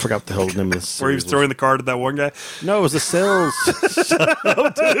 whatever. I forgot what the hell the name of this. Where he was throwing the card to that one guy? No, it was the sales. Shut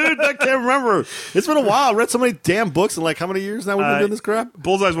up, dude. I can't remember. It's been a while. I read so many damn books in like how many years now we've been doing this crap?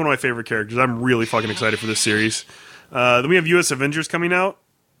 Bullseye's one of my favorite characters. I'm really fucking excited for this series. Then we have U.S. Avengers coming out,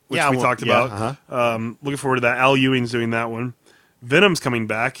 which we talked about. Uh-huh. Looking forward to that. Al Ewing's doing that one. Venom's coming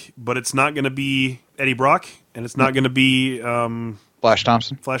back, but it's not going to be Eddie Brock, and it's not going to be Flash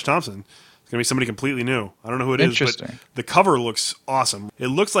Thompson. It's going to be somebody completely new. I don't know who it is, but the cover looks awesome. It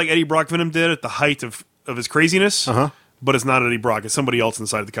looks like Eddie Brock Venom did at the height of his craziness, but it's not Eddie Brock. It's somebody else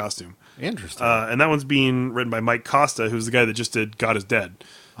inside the costume. Interesting. And that one's being written by Mike Costa, who's the guy that just did God is Dead.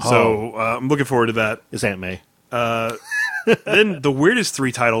 So I'm looking forward to that. It's Aunt May. Then the weirdest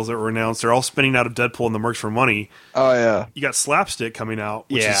 3 titles that were announced are all spinning out of Deadpool and the Mercs for Money. Oh, yeah. You got Slapstick coming out,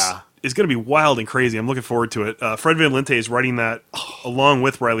 which is going to be wild and crazy. I'm looking forward to it. Fred Van Lente is writing that along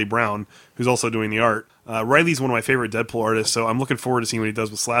with Riley Brown, who's also doing the art. Riley's one of my favorite Deadpool artists, so I'm looking forward to seeing what he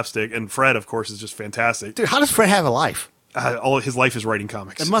does with Slapstick. And Fred, of course, is just fantastic. Dude, how does Fred have a life? All his life is writing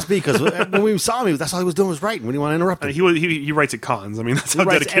comics. It must be, because when we saw him, that's all he was doing was writing. We didn't want to interrupt him. He writes at cons. I mean, that's how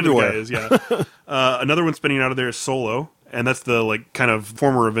dedicated the guy is. Yeah. Another one spinning out of there is Solo, and that's the kind of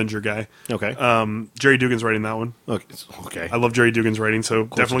former Avenger guy. Okay. Jerry Dugan's writing that one. Okay. I love Jerry Dugan's writing, so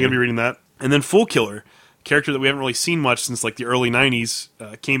definitely going to be reading that. And then Fool Killer, character that we haven't really seen much since the early 90s,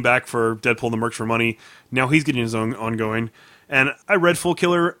 came back for Deadpool and the Mercs for Money. Now he's getting his own ongoing. And I read Fool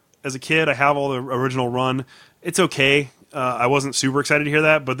Killer as a kid. I have all the original run. It's okay. I wasn't super excited to hear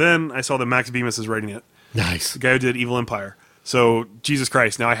that, but then I saw that Max Bemis is writing it. Nice. The guy who did Evil Empire. So, Jesus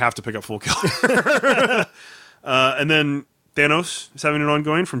Christ, now I have to pick up Fool Killer. And then Thanos is having an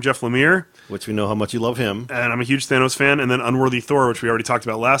ongoing from Jeff Lemire. Which we know how much you love him. And I'm a huge Thanos fan. And then Unworthy Thor, which we already talked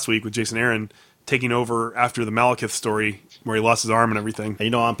about last week with Jason Aaron, taking over after the Malekith story where he lost his arm and everything.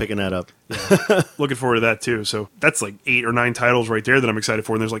 And I'm picking that up. Yeah. Looking forward to that, too. So that's 8 or 9 titles right there that I'm excited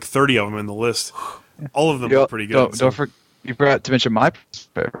for. And there's 30 of them in the list. All of them are pretty good. Don't forget, you forgot to mention my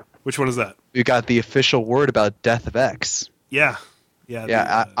favorite. Which one is that? We got the official word about Death of X. Yeah.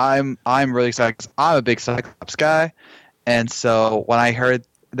 I'm really excited because I'm a big Cyclops guy, and so when I heard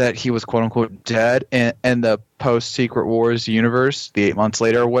that he was quote unquote dead in the post Secret Wars universe, the 8 months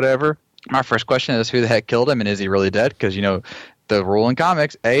later or whatever, my first question is who the heck killed him and is he really dead? Because the rule in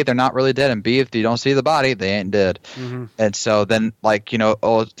comics, A, they're not really dead, and B, if you don't see the body, they ain't dead. Mm-hmm. And so then, the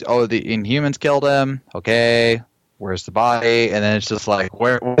Inhumans killed him. Okay, where's the body? And then it's just like,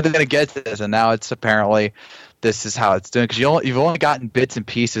 where are they going to get to this? And now it's apparently this is how it's done. Because you've only gotten bits and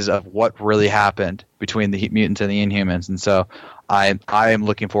pieces of what really happened between the mutants and the Inhumans. And so I am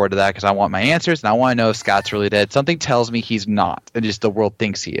looking forward to that because I want my answers, and I want to know if Scott's really dead. Something tells me he's not, and just the world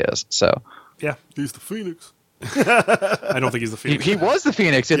thinks he is. So yeah, he's the Phoenix. I don't think he's the Phoenix. He was the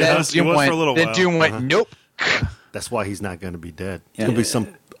Phoenix, and then Doom went, nope. That's why he's not going to be dead. It's going to be some.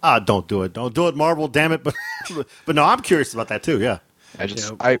 Don't do it. Don't do it, Marvel. Damn it. But no, I'm curious about that too. Yeah.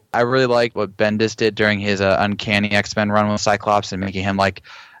 I really like what Bendis did during his Uncanny X-Men run with Cyclops and making him like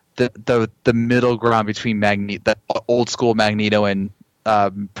the middle ground between the old school Magneto and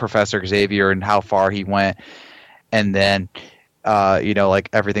Professor Xavier, and how far he went, and then like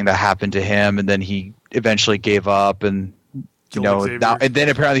everything that happened to him, and then he eventually gave up, and and then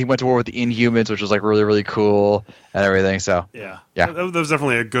apparently he went to war with the Inhumans, which was like really, really cool and everything. So yeah, that was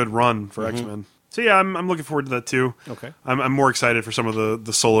definitely a good run for X-Men. So yeah, I'm looking forward to that too. Okay, I'm more excited for some of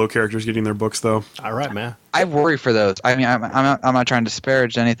the solo characters getting their books though. All right, man. I worry for those. I mean, I'm not trying to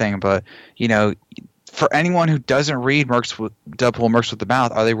disparage anything, but for anyone who doesn't read Deadpool Mercs with the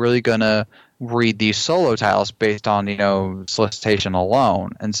Mouth, are they really gonna read these solo titles based on solicitation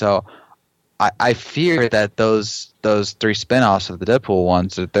alone? And so I fear that those 3 spin-offs of the Deadpool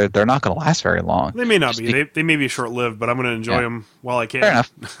ones, they're not going to last very long. They may not be. They may be short-lived, but I'm going to enjoy them while I can.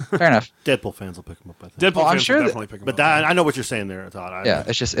 Fair enough. Deadpool fans will pick them up, I think. Deadpool fans will definitely pick them up. But I know what you're saying there, Todd.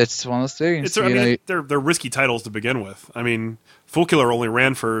 It's one of those things. They're risky titles to begin with. I mean, Fool Killer only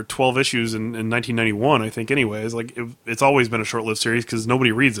ran for 12 issues in 1991, I think, anyways. Like, it's always been a short-lived series because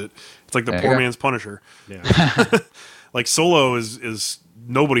nobody reads it. It's like the poor man's Punisher. Yeah. Like, Solo is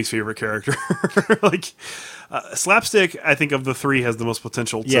nobody's favorite character. Like, Slapstick, I think, of the 3 has the most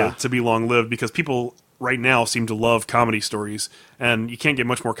potential to be long-lived because people right now seem to love comedy stories, and you can't get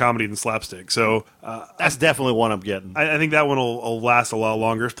much more comedy than Slapstick. So that's definitely one I'm getting. I think that one will last a lot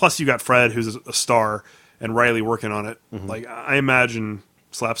longer. Plus, you got Fred, who's a star, and Riley working on it. Mm-hmm. Like, I imagine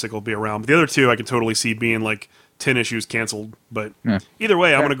Slapstick will be around. But the other 2 I can totally see being like 10 issues canceled. But either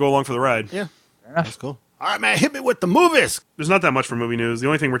way, I'm going to go along for the ride. Yeah, that's cool. All right, man, hit me with the movies. There's not that much for movie news. The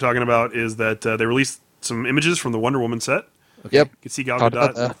only thing we're talking about is that they released some images from the Wonder Woman set. Okay. Yep. You can see Gal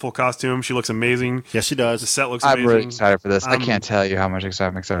Gadot in full costume. She looks amazing. Yes, she does. The set looks amazing. I'm really excited for this. I can't tell you how much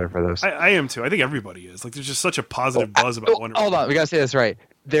I'm excited for this. I am too. I think everybody is. Like, there's just such a positive buzz about Wonder Woman. Hold on, we gotta say this right.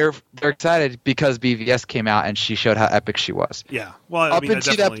 They're excited because BVS came out and she showed how epic she was. Yeah. Well, up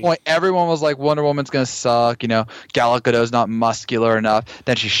until that point, everyone was like, Wonder Woman's gonna suck. Gal Gadot's not muscular enough.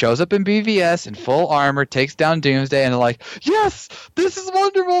 Then she shows up in BVS in full armor, takes down Doomsday, and they're like, yes, this is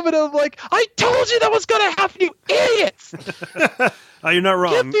Wonder Woman. And I'm like, I told you that was gonna happen, you idiots. You're not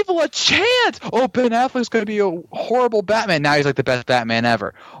wrong. Give people a chance. Oh, Ben Affleck's going to be a horrible Batman. Now he's like the best Batman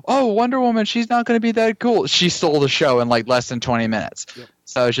ever. Oh, Wonder Woman, she's not going to be that cool. She stole the show in like less than 20 minutes. Yep.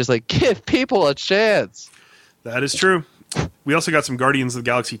 So it's just like, give people a chance. That is true. We also got some Guardians of the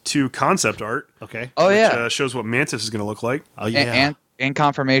Galaxy 2 concept art. Okay. Which shows what Mantis is going to look like. Oh, yeah. And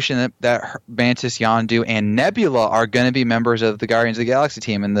confirmation that Mantis, Yondu, and Nebula are going to be members of the Guardians of the Galaxy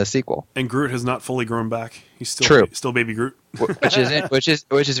team in the sequel. And Groot has not fully grown back. He's still baby Groot. which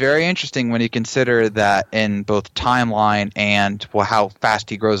is very interesting when you consider that in both timeline and how fast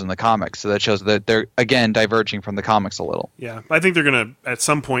he grows in the comics. So that shows that they're again diverging from the comics a little. Yeah, I think they're going to at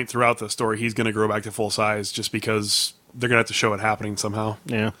some point throughout the story he's going to grow back to full size just because they're going to have to show it happening somehow.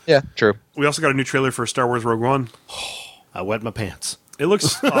 Yeah, true. We also got a new trailer for Star Wars Rogue One. I wet my pants. It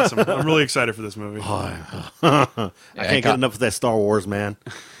looks awesome. I'm really excited for this movie. I can't get enough of that Star Wars, man.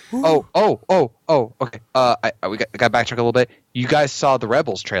 Okay. We got to backtrack a little bit. You guys saw the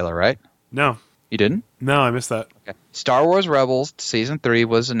Rebels trailer, right? No. You didn't? No, I missed that. Okay. Star Wars Rebels Season 3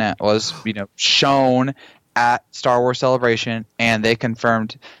 was shown at Star Wars Celebration, and they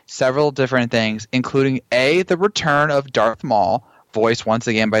confirmed several different things, including the return of Darth Maul, voiced once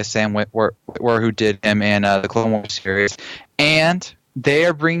again by Sam Witwer, who did him in the Clone Wars series, and they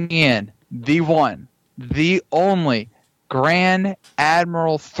are bringing in the one, the only Grand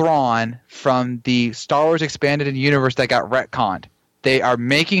Admiral Thrawn from the Star Wars Expanded Universe that got retconned. They are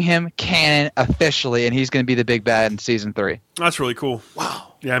making him canon officially, and he's going to be the big bad in Season 3. That's really cool.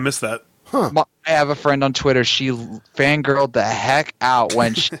 Wow. Yeah, I missed that. Huh. I have a friend on Twitter. She fangirled the heck out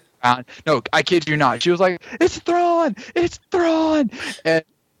when she found... No, I kid you not. She was like, it's Thrawn! It's Thrawn! And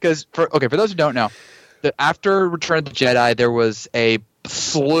because for those who don't know, after Return of the Jedi, there was a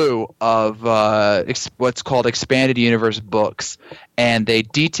slew of what's called expanded universe books, and they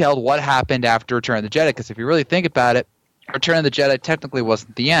detailed what happened after Return of the Jedi. Because if you really think about it, Return of the Jedi technically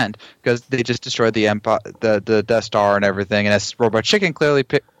wasn't the end, because they just destroyed the Empire, the Death Star, and everything. And as Robot Chicken clearly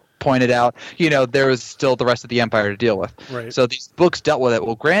pointed out, there was still the rest of the Empire to deal with. Right. So these books dealt with it.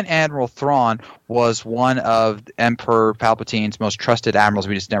 Well, Grand Admiral Thrawn was one of Emperor Palpatine's most trusted admirals.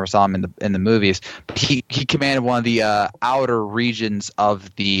 We just never saw him in the movies. But he commanded one of the outer regions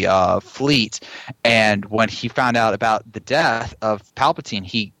of the fleet. And when he found out about the death of Palpatine,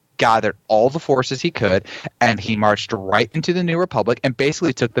 he gathered all the forces he could, and he marched right into the New Republic and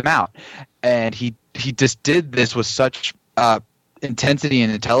basically took them out. And he just did this with such intensity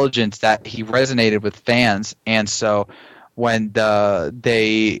and intelligence that he resonated with fans. And so when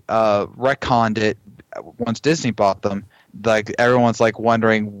they retconned it once Disney bought them, like everyone's like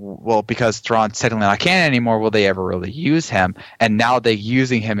wondering, well, because Thrawn's technically not canon anymore, will they ever really use him? And now they're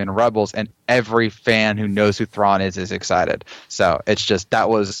using him in Rebels, and every fan who knows who Thrawn is excited. So it's just that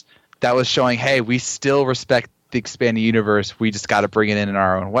was showing, hey, we still respect the expanded universe. We just got to bring it in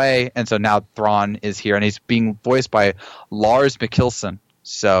our own way. And so now Thrawn is here, and he's being voiced by Lars Mikkelsen,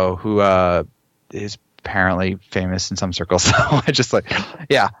 so who is apparently famous in some circles. So I just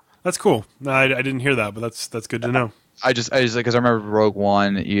That's cool. No, I didn't hear that, but that's good to know. I just because I remember Rogue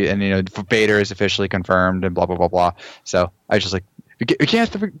One, and Vader is officially confirmed, and blah blah blah blah. So I just we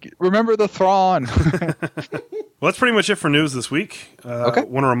can't remember the Thrawn. Well, that's pretty much it for news this week. Okay. I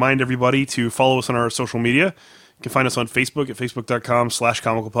want to remind everybody to follow us on our social media. You can find us on Facebook at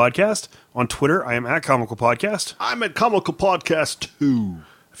facebook.com/comicalpodcast. On Twitter, I am at Comical Podcast. I'm at Comical Podcast 2.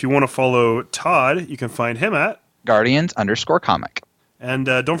 If you want to follow Todd, you can find him at Guardians_comic. And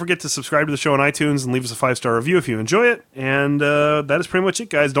don't forget to subscribe to the show on iTunes and leave us a 5-star review if you enjoy it. And that is pretty much it,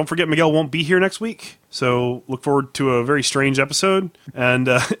 guys. Don't forget Miguel won't be here next week. So look forward to a very strange episode. And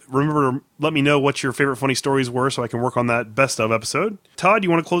remember to let me know what your favorite funny stories were so I can work on that best of episode. Todd, you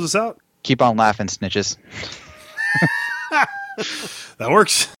want to close us out? Keep on laughing, snitches. That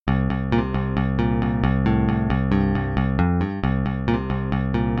works.